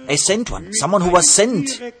 a sent one, someone who was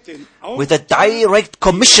sent with a direct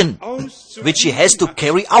commission which he has to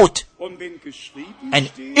carry out.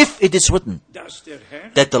 And if it is written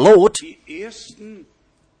that the Lord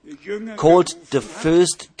called the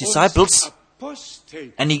first disciples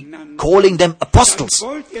and he calling them apostles,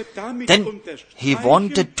 then he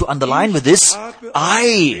wanted to underline with this,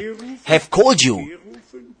 I have called you.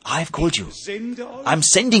 I have called you. I'm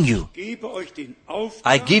sending you.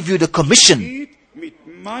 I give you the commission.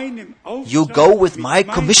 You go with my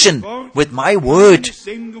commission, with my word.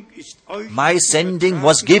 My sending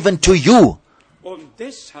was given to you.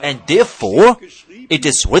 And therefore, it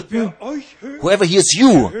is written, whoever hears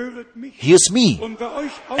you, hears me.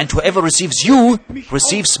 And whoever receives you,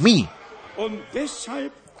 receives me.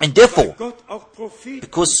 And therefore,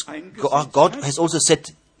 because God has also said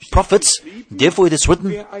prophets, therefore it is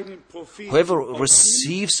written, whoever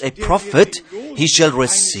receives a prophet, he shall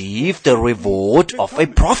receive the reward of a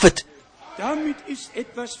prophet.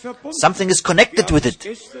 Something is connected with it.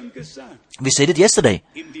 We said it yesterday.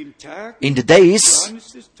 In the days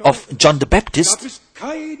of John the Baptist,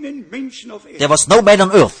 there was no man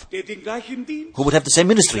on earth who would have the same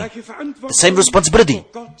ministry, the same responsibility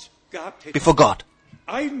before God.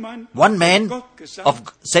 One man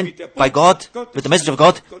sent by God with the message of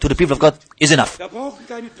God to the people of God is enough.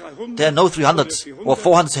 There are no 300 or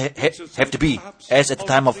 400 have to be, as at the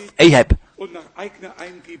time of Ahab,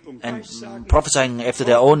 and prophesying after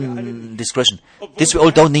their own discretion. This we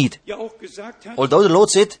all don't need. Although the Lord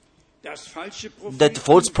said that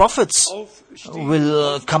false prophets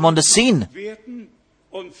will come on the scene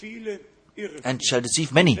and shall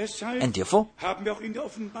deceive many. And therefore,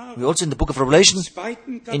 we also in the book of Revelation,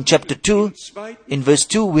 in chapter 2, in verse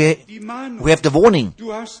 2, we have the warning.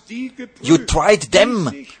 You tried them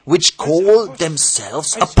which call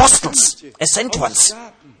themselves apostles, as sent ones,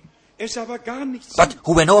 but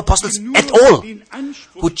who were no apostles at all,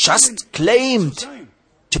 who just claimed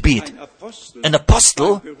to be it. An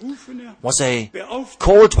apostle was a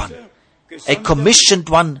called one, a commissioned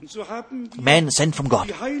one, man sent from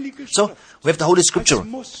God. So, we have the Holy Scripture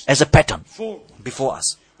as a pattern before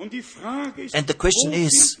us. And the question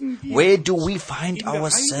is, where do we find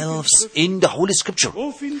ourselves in the Holy Scripture?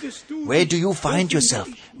 Where do you find yourself?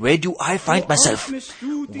 Where do I find myself?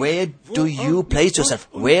 Where do you place yourself?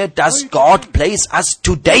 Where does God place us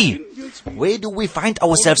today? Where do we find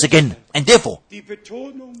ourselves again? And therefore,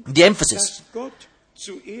 the emphasis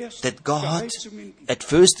that God at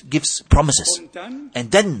first gives promises, and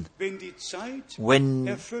then when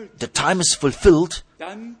the time is fulfilled,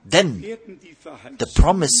 then the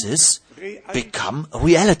promises become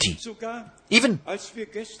reality. Even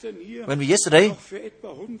when we yesterday,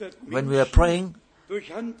 when we were praying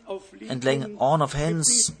and laying on of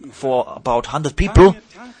hands for about 100 people,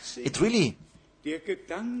 it really,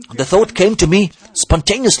 the thought came to me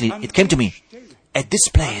spontaneously. It came to me. At this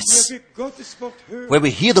place, where we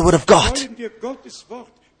hear the Word of God,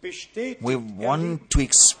 we want to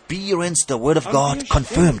experience the Word of God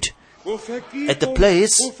confirmed. At the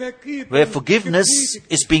place where forgiveness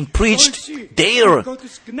is being preached, there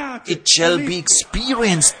it shall be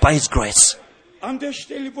experienced by His grace.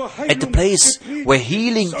 at the place where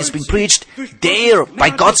healing is being preached, there, by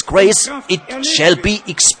God's grace, it shall be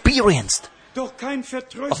experienced.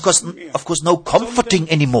 Of course, no comforting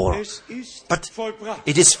anymore. But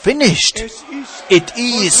it is finished. It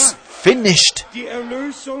is finished.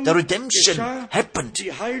 The redemption happened.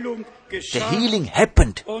 The healing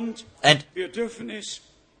happened. And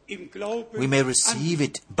we may receive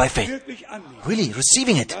it by faith. Really,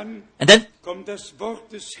 receiving it. And then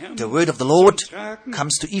the word of the Lord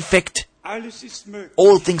comes to effect.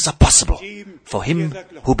 All things are possible for him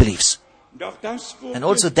who believes. And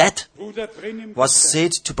also that was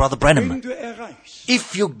said to Brother Branham.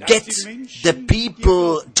 If you get the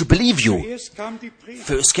people to believe you,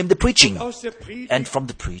 first came the preaching, and from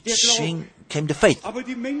the preaching came the faith.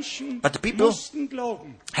 But the people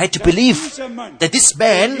had to believe that this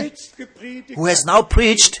man who has now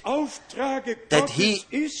preached, that he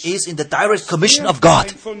is in the direct commission of God,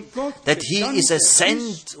 that he is a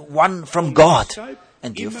sent one from God.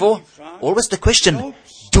 And therefore, always the question,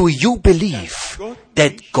 do you believe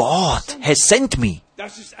that God has sent me?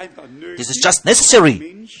 This is just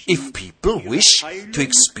necessary if people wish to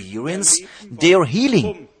experience their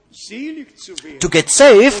healing. To get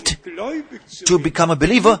saved, to become a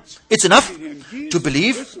believer, it's enough to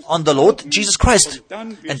believe on the Lord Jesus Christ.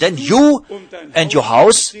 And then you and your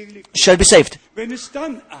house shall be saved.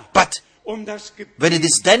 But when it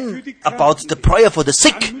is then about the prayer for the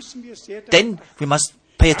sick, then we must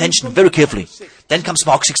pay attention very carefully. Then comes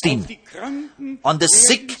Mark 16. On the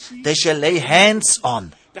sick they shall lay hands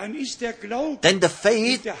on. Then the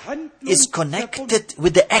faith is connected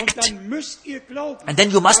with the act. And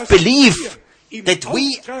then you must believe that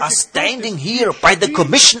we are standing here by the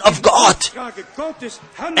commission of God,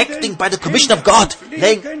 acting by the commission of God,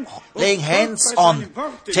 laying hands on,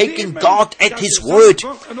 taking God at His word,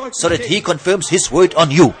 so that He confirms His word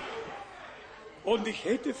on you.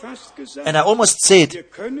 And I almost said,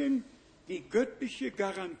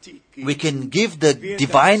 we can give the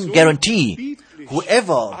divine guarantee.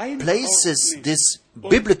 Whoever places this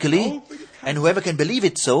biblically, and whoever can believe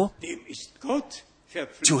it so,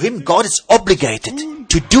 to him God is obligated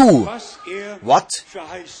to do what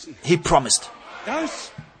He promised.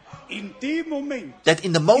 That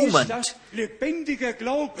in the moment,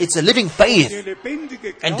 it's a living faith,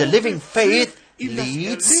 and the living faith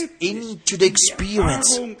leads into the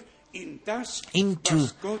experience, into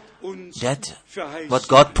that what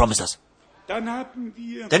God promised us.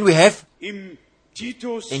 Then we have in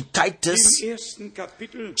Titus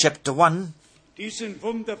chapter 1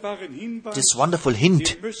 this wonderful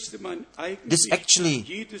hint. This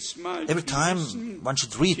actually, every time one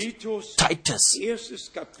should read Titus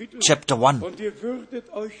chapter 1,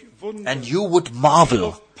 and you would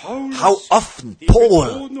marvel how often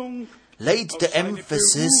Paul laid the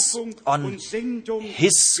emphasis on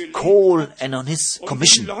his call and on his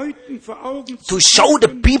commission to show the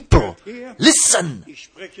people, listen,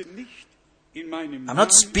 I'm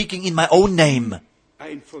not speaking in my own name.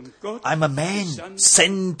 I'm a man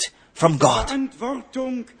sent from God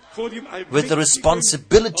with the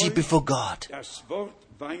responsibility before God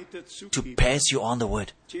to pass you on the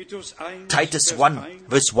word. Titus 1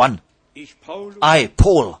 verse 1. I,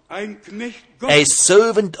 Paul, a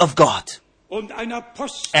servant of God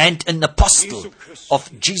and an apostle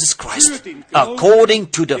of Jesus Christ, according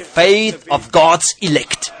to the faith of God's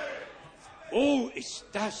elect. Oh,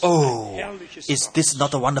 is this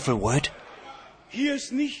not a wonderful word? He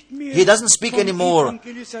doesn't speak anymore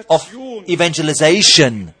of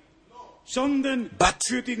evangelization, but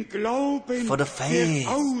for the faith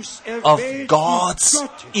of God's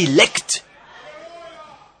elect.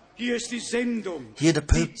 Here the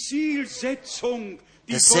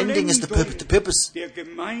sending is the purpose,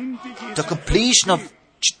 the completion of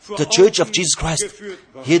the Church of Jesus Christ.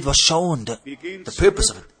 Here it was shown the purpose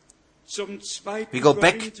of it. We go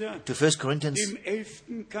back to 1 Corinthians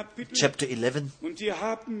chapter 11,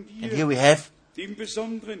 and here we have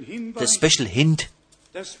the special hint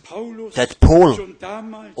that Paul,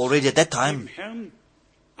 already at that time,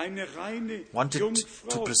 wanted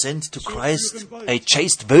to present to Christ a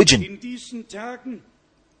chaste virgin.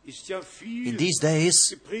 In these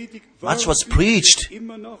days, much was preached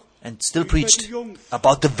and still preached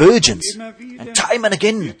about the virgins. And time and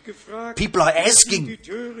again, people are asking,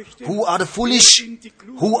 who are the foolish?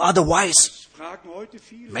 Who are the wise?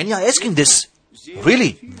 Many are asking this.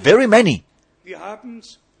 Really, very many. We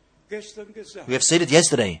have said it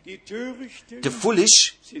yesterday. The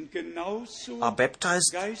foolish are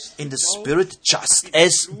baptized in the Spirit just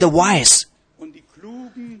as the wise.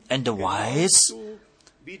 And the wise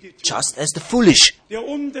just as the foolish.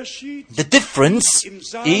 The difference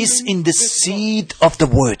is in the seed of the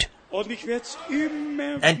word.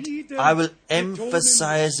 And I will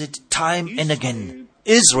emphasize it time and again.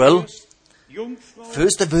 Israel,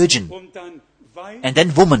 first a virgin, and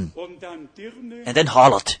then woman, and then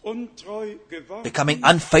harlot, becoming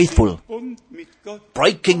unfaithful,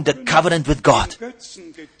 breaking the covenant with God,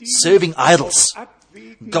 serving idols,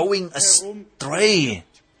 going astray,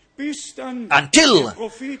 until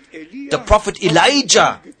the prophet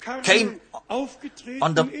Elijah came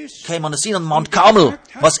on the scene on Mount Carmel,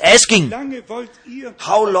 was asking,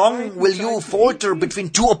 how long will you falter between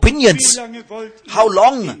two opinions? How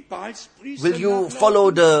long will you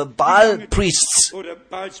follow the Baal priests,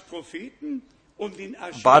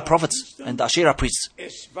 Baal prophets and the Asherah priests?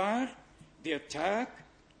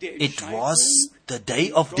 It was the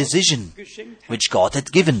day of decision which God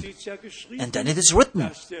had given. And then it is written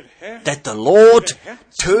that the Lord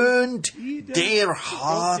turned their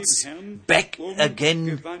hearts back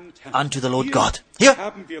again unto the Lord God. Here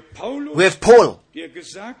we have Paul,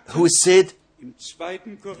 who said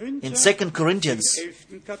in 2 Corinthians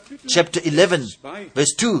chapter 11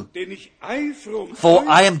 verse 2, for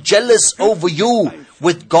I am jealous over you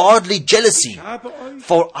with godly jealousy,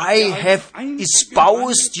 for I have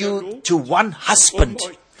espoused you to one husband,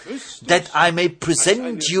 that I may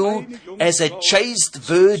present you as a chaste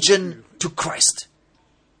virgin to Christ.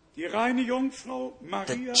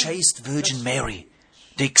 The chaste virgin Mary,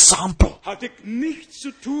 the example.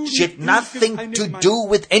 She had nothing to do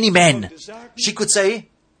with any man. She could say,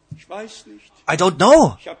 I don't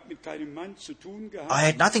know. I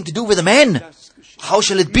had nothing to do with a man. How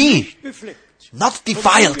shall it be? Not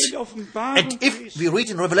defiled. And if we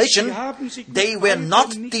read in Revelation, they were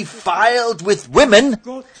not defiled with women,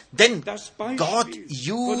 then God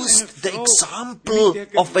used the example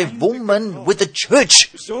of a woman with the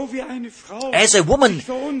church. As a woman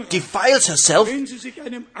defiles herself,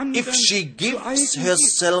 if she gives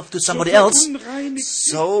herself to somebody else,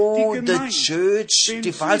 so the church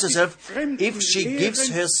defiles herself if she gives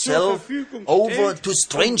herself over to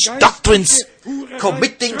strange doctrines,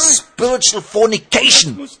 committing spiritual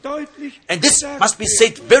fornication. And this must be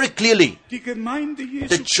said very clearly.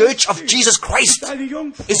 The Church of Jesus Christ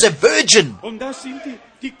is a virgin. And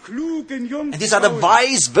these are the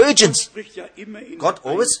wise virgins. God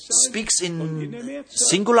always speaks in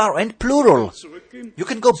singular and plural. You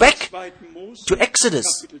can go back to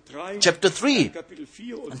Exodus chapter 3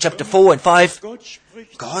 and chapter 4 and 5.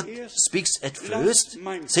 God speaks at first,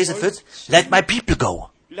 says at first, let my people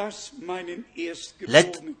go.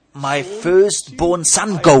 Let my firstborn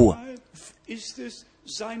son go.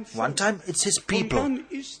 One time it's his people,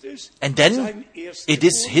 and then it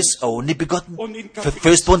is his only begotten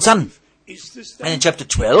firstborn son. And in chapter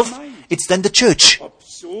 12, it's then the church.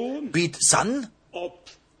 Be it son,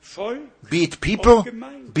 be it people,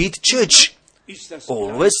 be it church.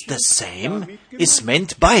 Always the same is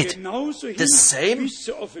meant by it. The same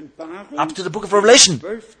up to the book of Revelation,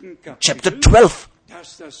 chapter 12.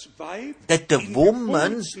 That the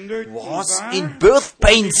woman was in birth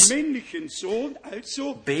pains,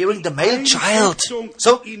 bearing the male child.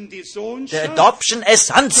 So, the adoption as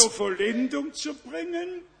sons, who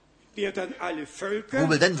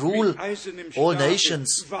will then rule all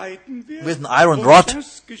nations with an iron rod.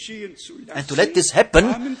 And to let this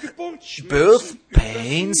happen, birth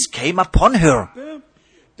pains came upon her.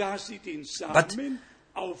 But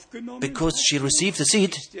because she received the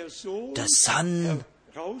seed, the son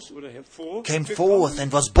came forth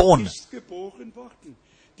and was born.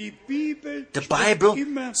 The Bible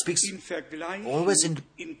speaks always in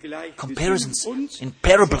comparisons, in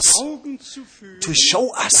parables, to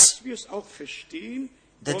show us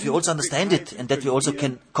that we also understand it and that we also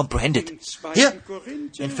can comprehend it. Here,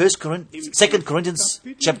 in 2 Corinthians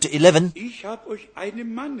chapter 11,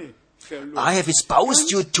 I have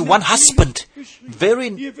espoused you to one husband. Very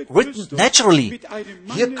written naturally.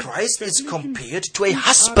 Here Christ is compared to a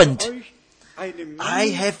husband. I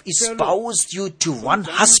have espoused you to one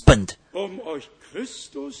husband,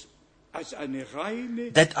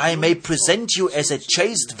 that I may present you as a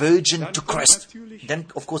chaste virgin to Christ. Then,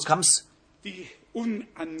 of course, comes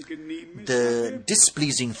the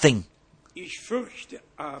displeasing thing.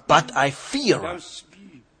 But I fear,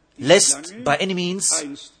 lest by any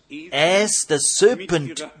means, as the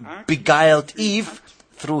serpent beguiled Eve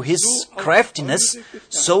through his craftiness,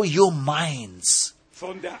 so your minds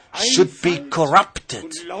should be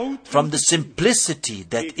corrupted from the simplicity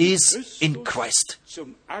that is in Christ.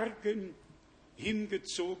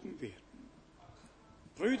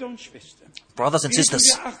 Brüder und Schwestern, Brothers and geben sisters,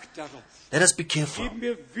 wir Acht darauf. let us be careful. Geben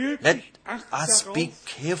wir Let wirklich Acht us darauf, be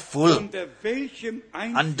careful unter welchem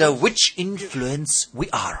under Einfluss which influence we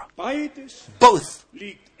are. beides Both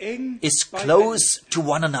liegt eng is beieinander. close to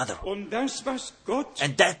one another. Und das, was Gott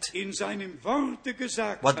And that, in seinem Worte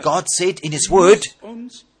gesagt what hat, God said in His Word, muss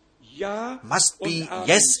uns Ja must be und Amen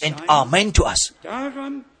yes and sein. amen to us.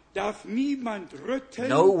 Daran darf niemand rütteln,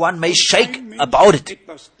 No one may und shake kein Mensch about it.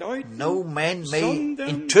 etwas deuten, No man may sondern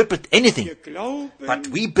interpret anything, wir glauben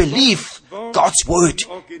but we believe God's Word im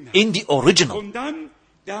Original. in the original. Und dann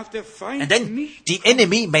darf der Feind And then nicht the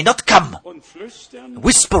enemy may not come und flüstern,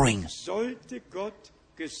 whispering, sollte Gott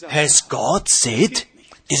gesagt has God said?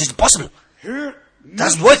 This is impossible. hör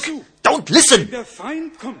Doesn't nicht work. zu. Don't Wenn listen. der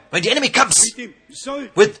Feind kommt When the enemy comes mit dem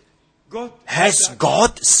sollte with, Gott has gesagt,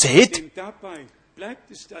 God said? denn dabei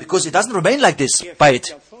bleibt es dann Because it doesn't remain like this by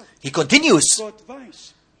it. He continues. Gott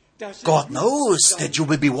weiß, dass God es knows sein that you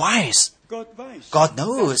will be wise. Gott weiß, God dass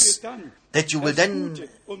knows wir dann that you will das then Gute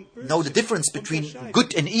und Böse know the difference between unterscheiden.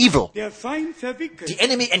 good and evil. Der Feind verwickelt The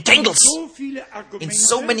enemy entangles so viele Argumente, in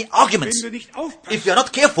so many arguments. wenn wir nicht aufpassen, If we are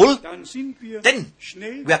not careful, dann sind wir then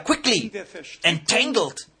schnell we are quickly in der Verstrickung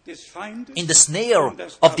entangled des Feindes in the snare und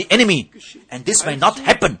das of the darf enemy. nicht geschehen. And this may Also, not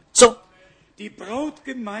happen. So, die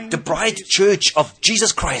Brautgemeinde the bride church of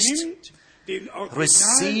Jesus Christ nimmt den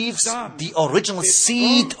receives Originalsamen the original des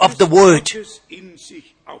seed Wortes of the Word. Gottes in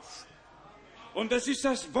sich auf. Und das ist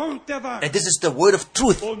das Wort der Wahrheit. And this is the word of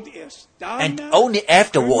truth. Und erst danach And only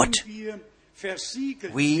afterward können wir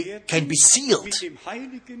versiegelt we werden can be sealed mit dem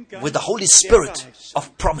Heiligen Geist with the Holy der Spirit Verheißung.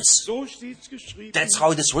 of promise. So steht's geschrieben That's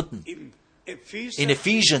how it is written im in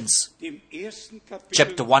Ephesians dem ersten Kapitel,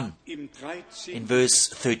 chapter 1 im 13. in verse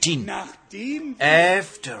 13. Nachdem wir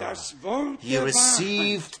After das Wort he der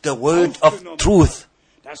received Wahrheit the word of aufgenommen truth,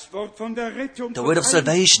 das Wort von der Rettung, the word of von allem,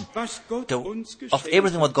 salvation, was Gott the, uns of geschenkt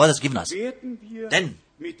everything what God has given us, werden wir then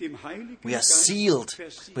mit dem Heiligen we are Geist sealed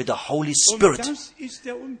versiegelt. with the Holy Und Spirit. das ist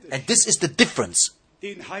der Unterschied. And this is the difference.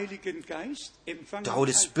 Den Heiligen Geist empfangen The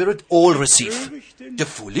Holy alle. Spirit all Die receive, Törichten the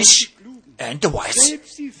foolish und die Klugen. and the wise.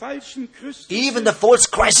 Selbst die falschen Christen Even the false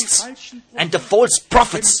Christs and the false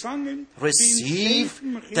prophets receive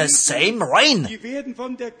the same rain.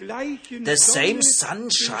 The same sun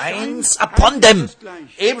shines upon them.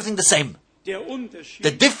 Everything the same.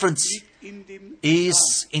 The difference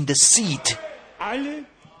is in the seed.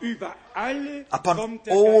 Upon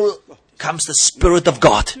all comes the Spirit of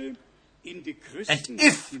God. And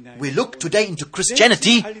if we look today into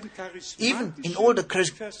Christianity, even in all the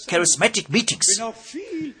charismatic meetings,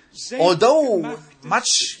 although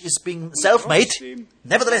much is being self-made,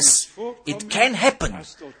 nevertheless, it can happen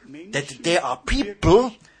that there are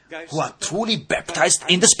people who are truly baptized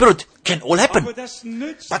in the Spirit. Can all happen.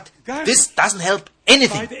 But this doesn't help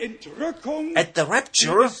anything. At the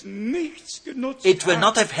rapture, it will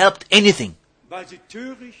not have helped anything,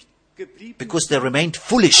 because they remained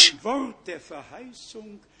foolish,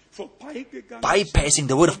 bypassing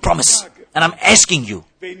the word of promise. And I'm asking you,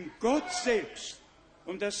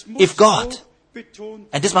 if God,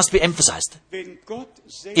 and this must be emphasized,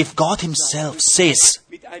 if God Himself says,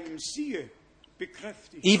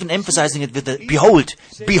 even emphasizing it with the behold,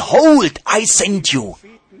 behold, I send you,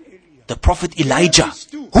 the prophet Elijah.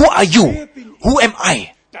 Who are you? Who am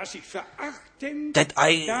I? That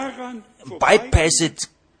I bypass it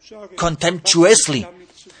contemptuously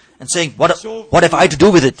and saying, what have I to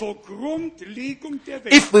do with it?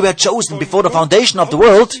 If we were chosen before the foundation of the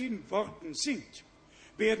world,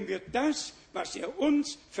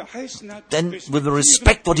 then we will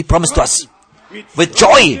respect what He promised to us. With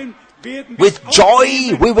joy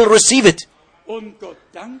we will receive it,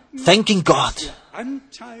 thanking God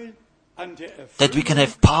that we can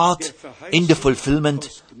have part in the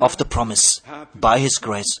fulfillment of the promise by His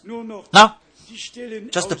grace. Now,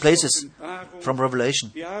 just the places from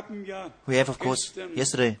Revelation. We have, of course,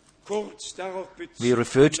 yesterday, we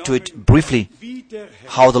referred to it briefly,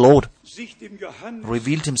 how the Lord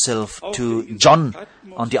revealed Himself to John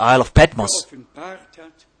on the Isle of Patmos,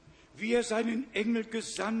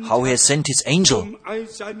 how He has sent His angel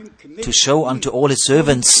to show unto all His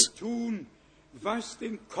servants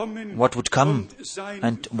what would come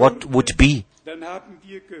and what would be.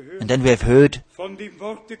 And then we have heard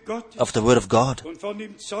of the Word of God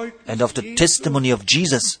and of the testimony of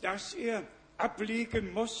Jesus,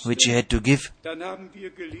 which He had to give.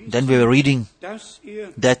 Then we were reading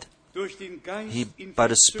that He, by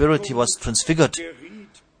the Spirit, He was transfigured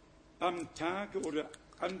on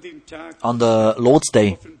the Lord's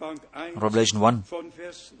Day, Revelation 1,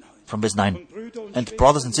 from verse 9. And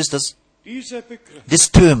brothers and sisters, this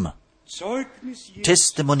term,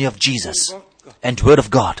 testimony of Jesus, and Word of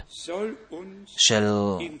God soll uns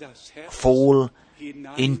shall in das Herz fall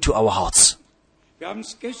hinein. into our hearts. Wir haben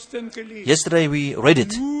es gestern gelesen. Yesterday we read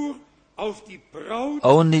it. Nur auf die Braut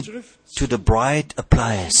Only trifft to the bride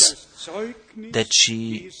applies das Zeugnis that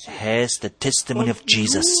she Jesu. has the testimony of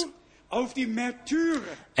Jesus, Nur auf die Märtyrer,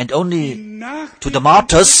 and die only nach to dem the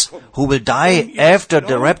martyrs Wiederkommen who will die after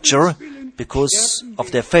the rapture because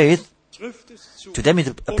of their faith. trifft es zu. To them it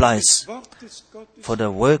Um applies des Wortes Gottes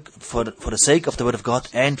for the sake of the Word of God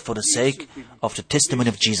and for the sake of the testimony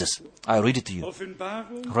of Jesus. I read it to you.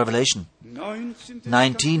 Offenbarung Revelation 19.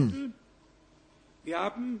 19. Kapitel. Wir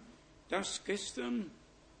haben das gestern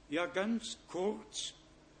ja ganz kurz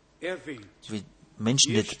erwähnt. We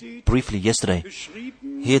mentioned it briefly yesterday.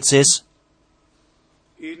 Beschrieben Here it says,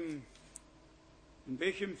 in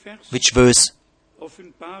welchem Vers? which verse?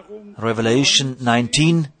 Offenbarung Revelation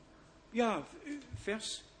 19, Ja,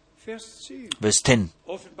 Vers 10. verse 10.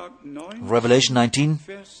 Offenbarung 9. Revelation 19,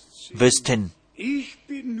 Vers 10. verse 10. Ich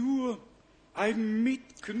bin nur ein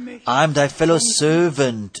Mitknecht I am thy fellow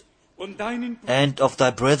servant und deinen and of thy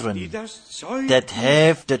die brethren das Zeugnis that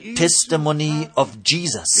have the Jesu testimony haben. of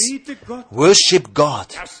Jesus. Bete Gott, Worship God,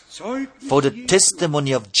 das Zeugnis for the Jesu,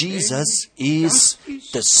 testimony of Jesus is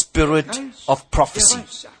the spirit of prophecy. der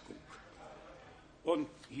Weissagung. Und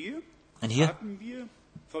hier And here haben wir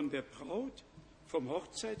von der Braut, vom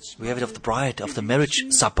we have it of the bride, of the gelesen, marriage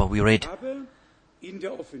supper we read. aber in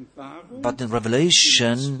der Offenbarung, But in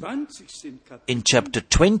Revelation, 20. Kapitel, in chapter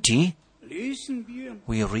 20, lesen wir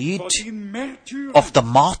we read von den Märtyrern, of the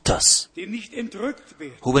martyrs die nicht entrückt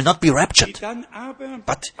werden, who will not be die raptured, dann aber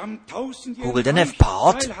but am who will then have tausendjährigen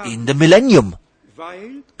part teilhaben, in the millennium,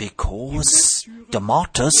 weil because the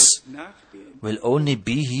martyrs nach der will only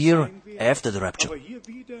be here after the rapture. aber hier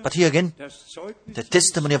wieder But here again, das Zeugnis the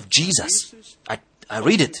testimony of Jesus. I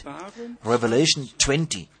read it. Offenbarung Revelation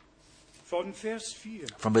 20, von Vers 4.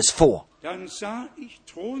 from verse 4. Dann sah ich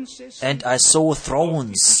Thronsessel, And I saw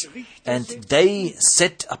thrones, and they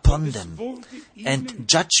sat upon them, and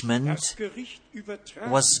judgment das Gericht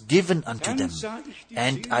übertragen. was given unto them.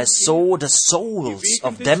 And I saw the souls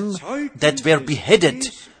of them that were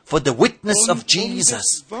beheaded for the witness of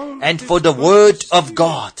Jesus and for the word of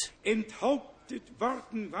God, enthauptet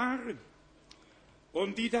worden waren.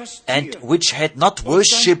 Und die das and Tier which had not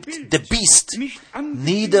worshipped the beast,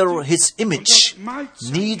 neither his image,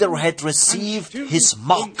 neither had received his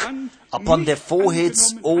mark upon their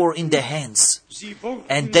foreheads or in their hands. sie wurden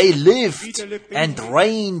And they lived wieder lebendig and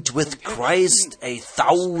reigned with Christ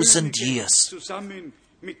 1,000 years. zusammen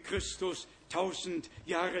mit Christus 1000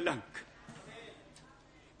 Jahre lang.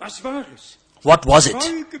 Was war es? What was it?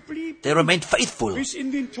 Treu geblieben They remained faithful bis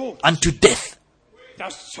in den Tod. unto death.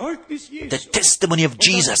 Das Zeugnis The Jesu, testimony of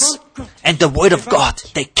Jesus and the word of God,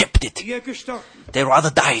 they kept it. eher gestorben. They rather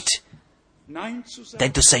died Nein zu sagen,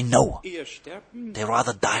 than to say no. eher sterben, They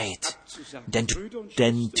rather died abzusagen. than Brüder und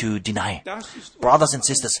than Schwestern, to deny. das ist Brothers and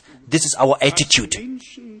sisters, this is our was attitude.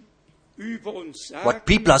 Menschen über uns sagen, What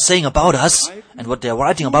people are saying about us and what they are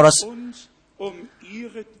writing about us, uns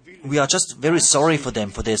ihretwillen. we are just very sorry for them,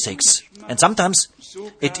 for their sakes. And sometimes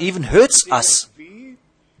it even hurts us weh,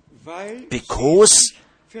 weil because sie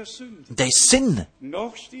versündigt. they sin.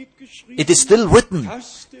 Noch steht geschrieben, It is still written,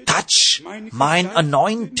 tastet touch meine mine Versammlung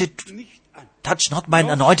anointed, nicht an. touch not mine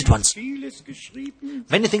Noch anointed steht ones. vieles geschrieben,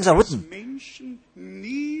 Many things are written. Menschen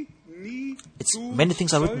nie tun Many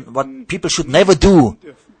things are written, sollten, what people should never do,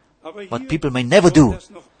 dürfen. Aber what hier people may never soll do.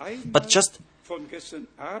 das noch einmal But just von gestern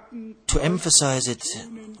Abend to emphasize it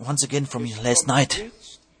once again from last night,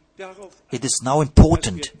 jetzt darauf it is now dass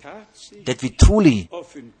important wir tatsächlich that we truly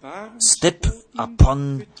Offenbarungsboden step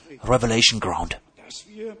upon revelation ground, dass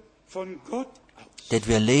wir von Gott aus that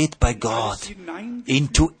we are led by God alles hineingeführt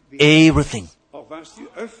into everything. auch was die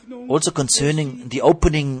Öffnung Also concerning the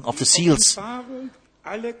opening of the seals, Offenbarung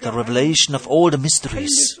aller the revelation of all the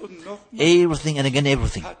mysteries, Geheimnisse und noch everything and again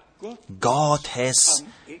everything, hat Gott God has am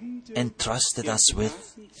Ende entrusted der us with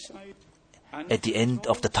Gnadenzeit at the end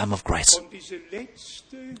of the time of grace. und diese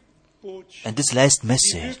letzte Botschaft, And this last die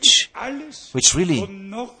message, wirklich alles which really und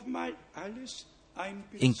nochmal alles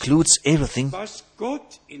einbezieht, includes everything was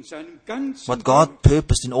Gott in seinem ganzen what God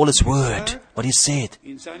purposed in all His Word, what He said,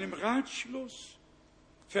 in seinem Ratschluss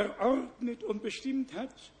verordnet und bestimmt hat.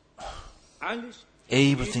 Alles,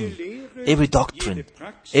 everything, jede Lehre, every doctrine, jede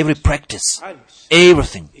Praxis, every practice, alles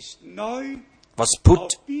everything ist neu was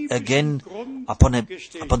put again upon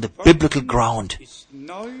the biblical ground, ist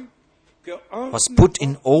neu geordnet, was put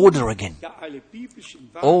in order again. da alle biblischen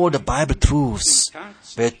All the Wahrheiten Bible truths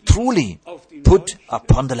tatsächlich were truly auf den put Leuchter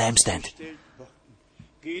upon the lampstand. gestellt worden.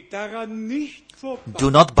 Geht daran nicht vorbei. Do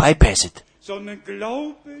not bypass it.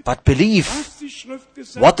 but believe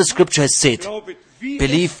what the Scripture has said.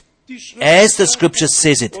 Believe as the Scripture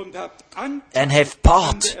says it, and have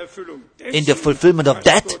part in the fulfillment of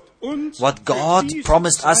that, what God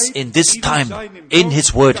promised us in this time, in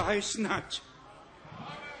His Word.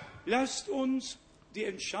 Let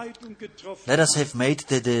us have made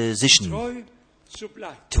the decision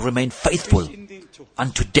to remain faithful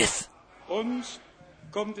unto death.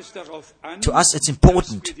 To us it's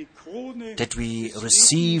important that we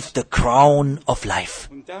receive the crown of life.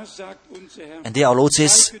 And there our Lord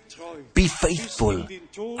says, be faithful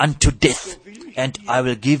unto death, and I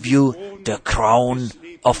will give you the crown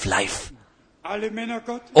of life.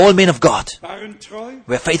 All men of God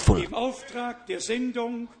were faithful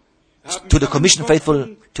to the commission,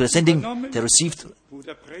 faithful to the sending. They received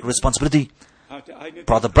responsibility.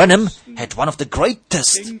 Brother Branham had one of the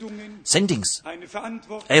greatest sendings,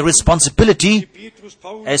 a responsibility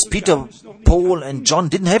as Peter, Paul and John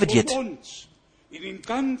didn't have it yet,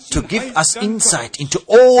 to give us insight into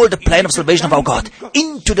all the plan of salvation of our God,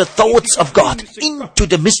 into the thoughts of God, into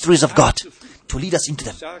the mysteries of God, to lead us into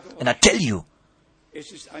them. And I tell you,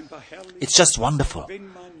 it's just wonderful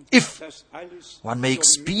if one may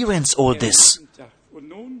experience all this.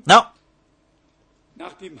 Now,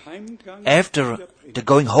 after the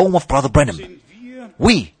going home of Brother Branham,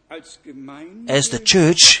 we, as the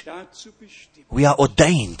church, we are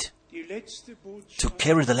ordained to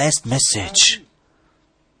carry the last message,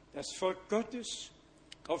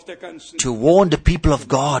 to warn the people of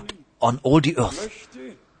God on all the earth.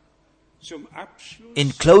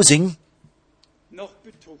 In closing,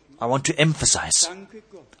 I want to emphasize,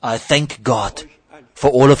 I thank God for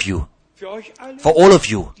all of you. For all of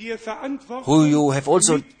you who you have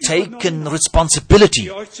also taken responsibility,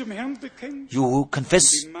 you who confess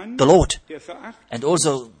the Lord and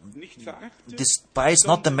also despise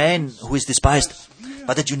not the man who is despised,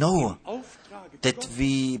 but that you know that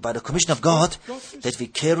we, by the commission of God, that we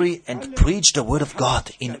carry and preach the word of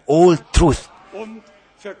God in all truth.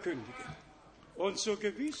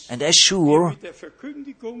 And as sure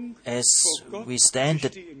as we stand the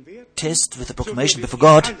test with the proclamation before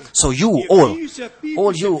God, so you, all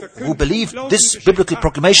you who believe this biblical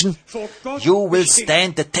proclamation, you will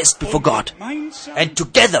stand the test before God. And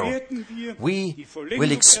together we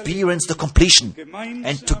will experience the completion.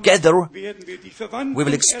 And together we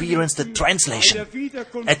will experience the translation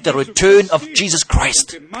at the return of Jesus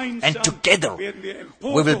Christ. And together we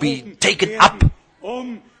will be taken up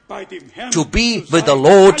to be with the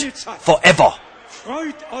Lord forever.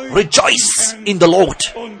 Rejoice in the Lord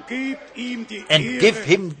and give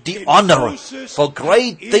Him the honor for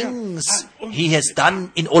great things He has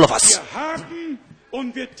done in all of us.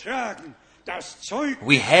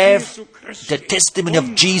 We have the testimony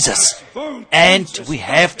of Jesus and we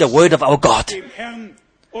have the word of our God.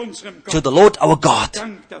 To the Lord our God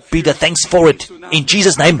be the thanks for it. In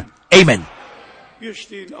Jesus' name, amen.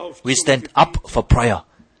 We stand up for prayer.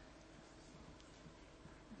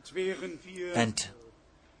 And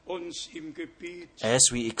as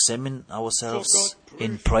we examine ourselves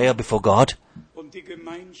in prayer before God,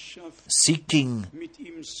 seeking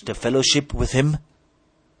the fellowship with Him,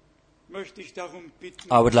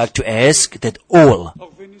 I would like to ask that all,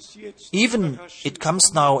 even it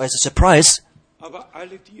comes now as a surprise,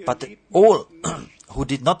 but all who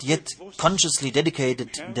did not yet consciously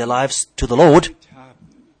dedicated their lives to the Lord,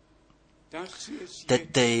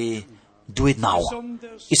 that they do it now,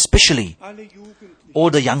 especially all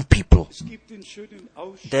the young people.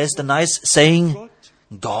 There's the nice saying,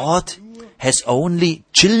 God has only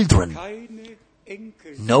children,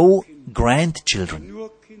 no grandchildren,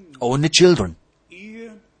 only children.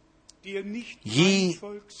 Ye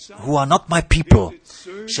who are not my people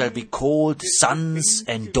shall be called sons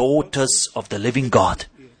and daughters of the living God.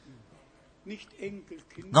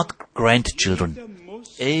 Not grandchildren.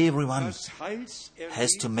 Everyone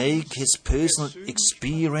has to make his personal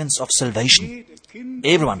experience of salvation.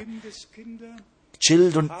 Everyone.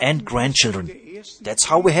 Children and grandchildren. That's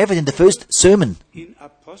how we have it in the first sermon.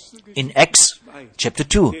 In Acts chapter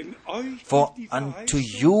 2. For unto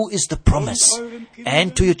you is the promise,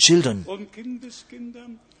 and to your children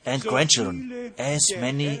and grandchildren, as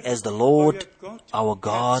many as the Lord our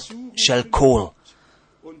God shall call.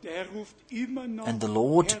 And the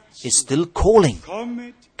Lord is still calling.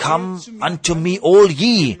 Come unto me, all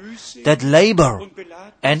ye that labor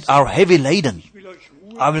and are heavy laden.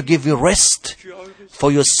 I will give you rest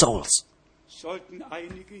for your souls.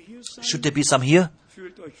 Should there be some here?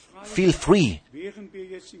 Feel free.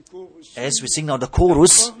 As we sing now the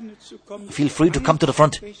chorus, feel free to come to the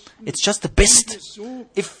front. It's just the best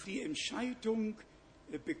if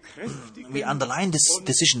we underline this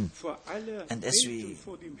decision, and as we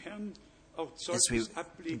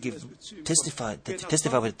testify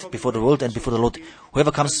it before the world and before the Lord,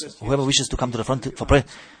 whoever wishes to come to the front for prayer,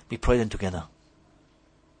 we pray then together.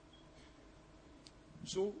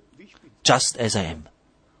 Just as I am.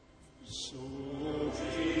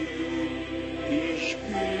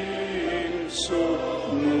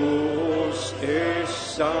 Muss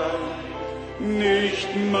es sein, nicht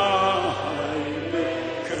meine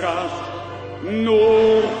Kraft,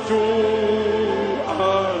 nur du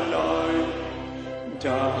allein.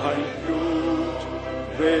 Dein Blut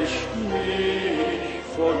wäscht mich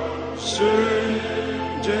von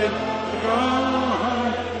Sünden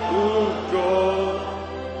rein, o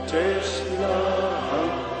Gottes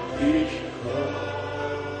Lamm, ich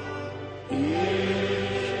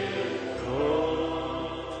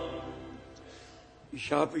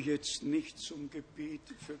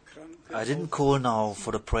I didn't call now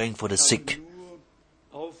for the praying for the sick.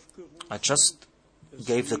 I just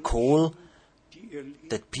gave the call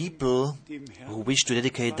that people who wish to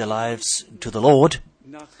dedicate their lives to the Lord,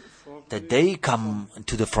 that they come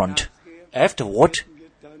to the front. Afterward,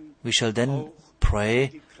 we shall then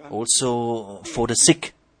pray also for the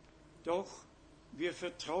sick.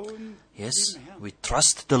 Yes, we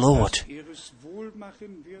trust the Lord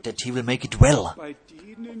that He will make it well.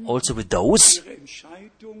 Also with those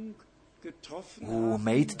who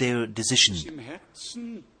made their decision,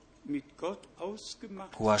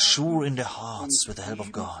 who are sure in their hearts with the help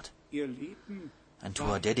of God, and who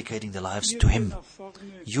are dedicating their lives to Him.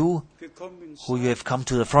 You, who you have come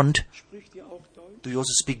to the front, do you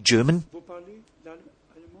also speak German?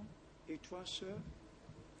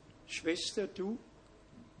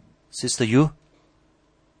 Sister, you?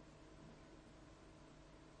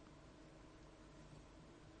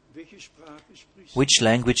 Which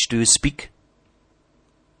language do you speak?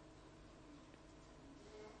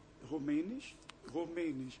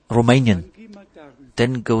 Romanian.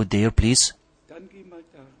 Then go there, please.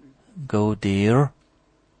 Go there.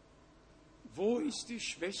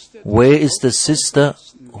 Where is the sister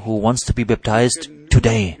who wants to be baptized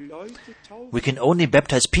today? We can only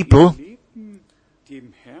baptize people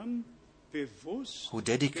who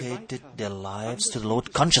dedicated their lives to the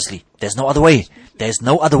Lord consciously. There's no other way. There's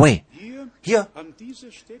no other way. Here,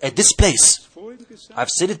 at this place, I've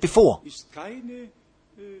said it before,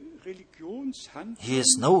 here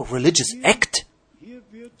is no religious act.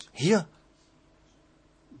 Here,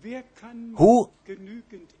 who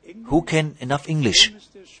can enough English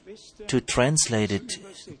to translate it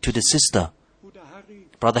to the sister?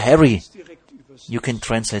 Brother Harry, you can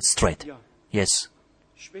translate straight. Yes.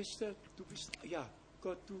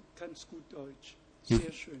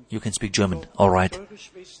 You can speak German. All right.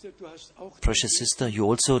 Precious sister, you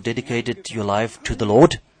also dedicated your life to the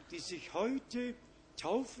Lord.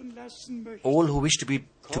 All who wish to be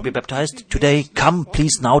baptized today, come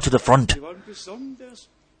please now to the front.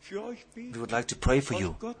 We would like to pray for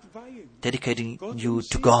you, dedicating you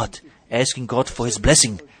to God, asking God for His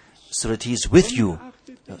blessing, so that He is with you,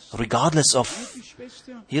 regardless of...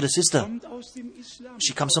 Here the sister,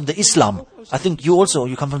 she comes from the Islam. I think you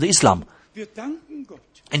come from the Islam.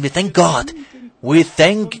 And we thank God. We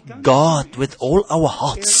thank God with all our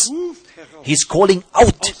hearts. He's calling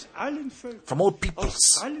out from all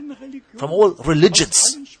peoples, from all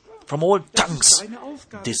religions, from all tongues.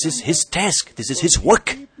 This is His task. This is His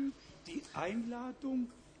work.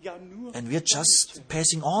 And we are just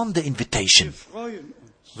passing on the invitation.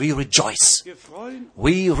 We rejoice.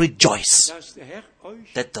 We rejoice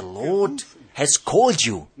that the Lord has called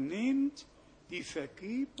you.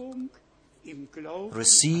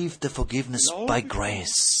 Receive the forgiveness by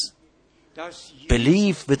grace.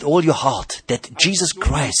 Believe with all your heart that Jesus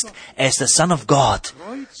Christ, as the Son of God,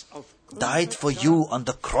 died for you on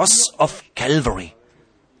the cross of Calvary.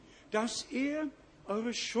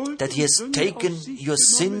 That He has taken your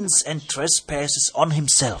sins and trespasses on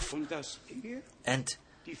Himself. And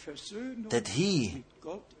that He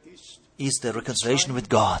is the reconciliation with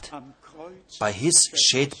God by His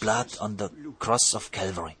shed blood on the cross of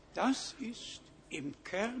Calvary. This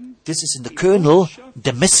is in the kernel,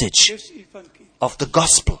 the message of the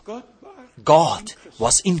gospel. God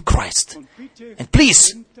was in Christ. And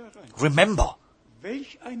please, remember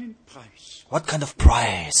what kind of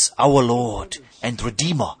price our Lord and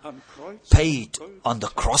Redeemer paid on the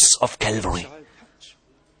cross of Calvary.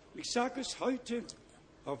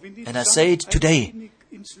 And I say it today,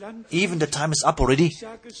 even the time is up already,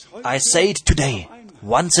 I say it today,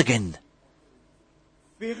 once again.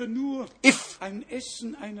 If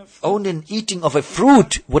only an eating of a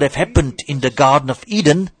fruit would have happened in the Garden of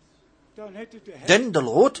Eden, then the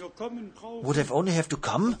Lord would have only have to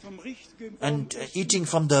come and eating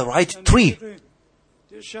from the right tree.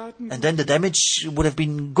 And then the damage would have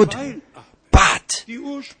been good. But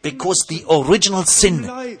because the original sin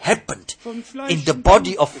happened in the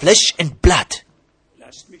body of flesh and blood,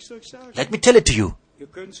 let me tell it to you.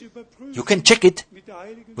 You can check it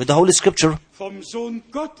with the Holy Scripture.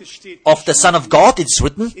 Of the Son of God, it's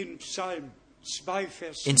written in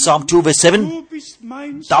Psalm 2 verse 7,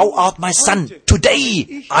 Thou art my Son,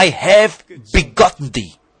 today I have begotten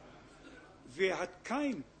thee.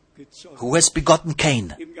 Who has begotten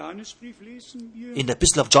Cain? In the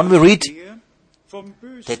Epistle of John we read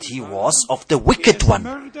that he was of the wicked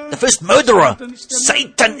one, the first murderer.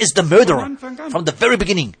 Satan is the murderer from the very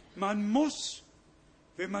beginning.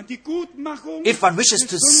 If one wishes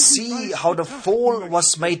to see how the fall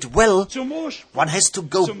was made well, one has to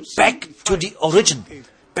go back to the origin,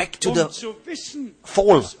 back to the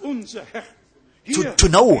fall, to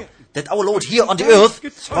know that our Lord here on the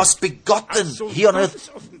earth was begotten here on earth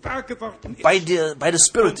by the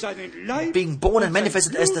Spirit, being born and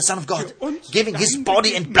manifested as the Son of God, giving His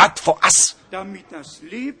body and blood for us,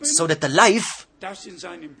 so that the life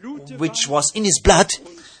which was in His blood,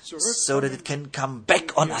 so that it can come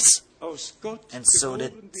back on us, and so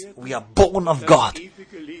that we are born of God,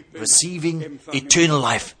 receiving eternal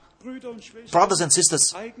life. Brothers and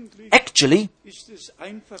sisters, actually,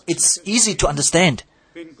 it's easy to understand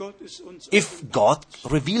if God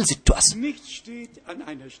reveals it to us.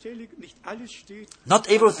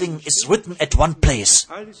 Not everything is written at one place.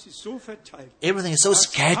 Everything is so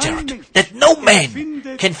scattered that no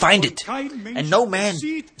man can find it, and no man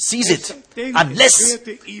sees it unless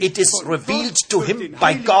it is revealed to him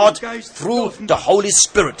by God through the Holy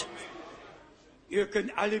Spirit. You can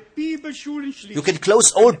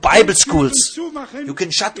close all Bible schools. You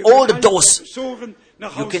can shut all the doors.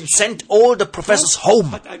 You can send all the professors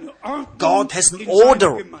home. God has an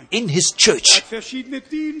order in His church.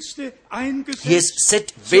 He has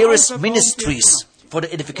set various ministries for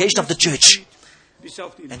the edification of the church.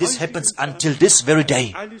 And this happens until this very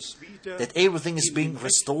day, that everything is being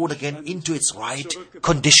restored again into its right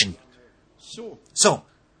condition. So,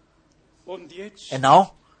 and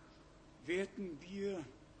now,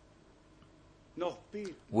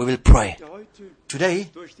 we will pray. Today,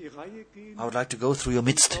 I would like to go through your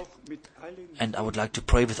midst, and I would like to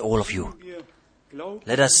pray with all of you.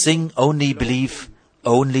 Let us sing, Only Believe,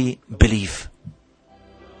 Only Believe.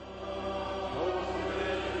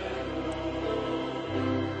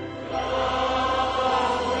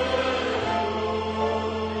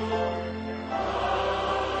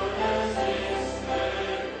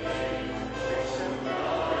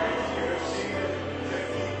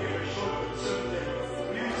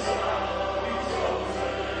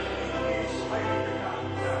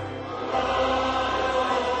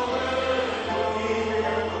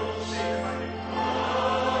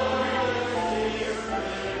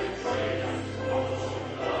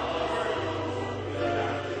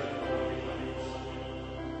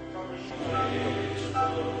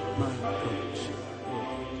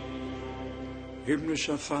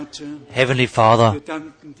 Heavenly Father,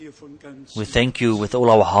 we thank you with all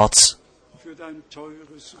our hearts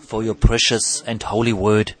for your precious and holy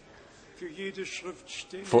word,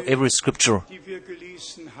 for every scripture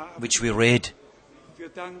which we read.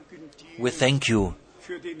 We thank you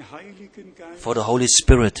for the Holy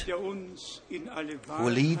Spirit who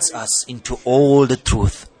leads us into all the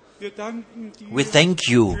truth. We thank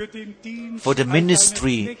you for the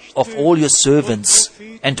ministry of all your servants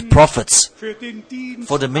and prophets,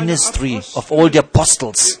 for the ministry of all the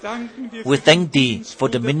apostles. We thank thee for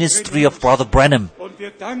the ministry of Brother Branham,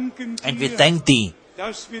 and we thank thee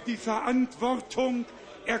that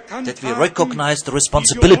we recognize the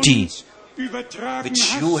responsibility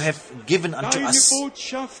which you have given unto us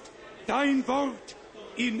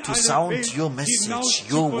to sound your message,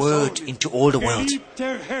 your word into all the world.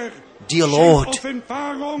 Dear Lord,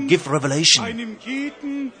 give revelation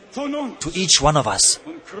to each one of us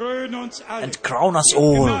and crown us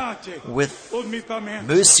all with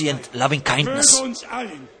mercy and loving kindness.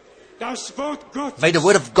 May the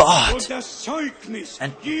word of God and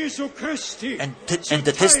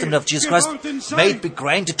the testimony of Jesus Christ may it be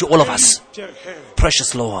granted to all of us.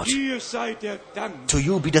 Precious Lord, to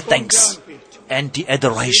you be the thanks and the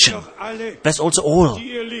adoration. Bless also all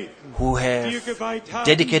who have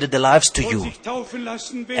dedicated their lives to you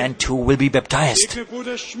and who will be baptized.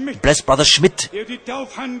 Bless Brother Schmidt,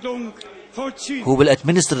 who will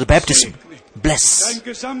administer the baptism, bless dein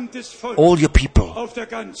gesamtes Volk all your people auf der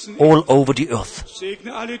ganzen all Erde. over the earth.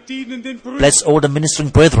 Segne alle dienenden Brüder, Bless all the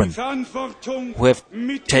ministering brethren Verantwortung who have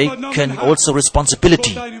mit taken übernommen also haben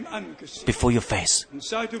responsibility vor deinem Angesicht. before your face. Und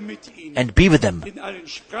sei du mit ihnen And be with them in allen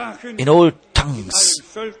Sprachen, in all in tongues,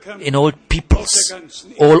 allen Völkern, in all peoples,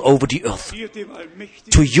 all over the earth. dir dem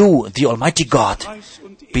Allmächtigen To you, the Almighty God, Preis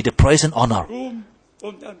und be the praise and honor Ruhm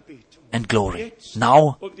und Anbetung. and glory,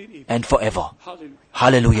 now Und in Ewigkeit. and forever. Halleluja.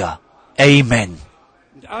 Hallelujah. Amen.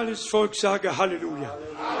 Und alles Volk sage Halleluja.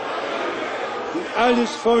 Und alles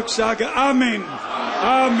Volk sage Amen.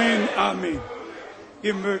 Amen, Amen.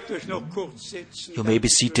 Ihr mögt euch noch kurz setzen. You may be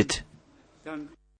seated. Dann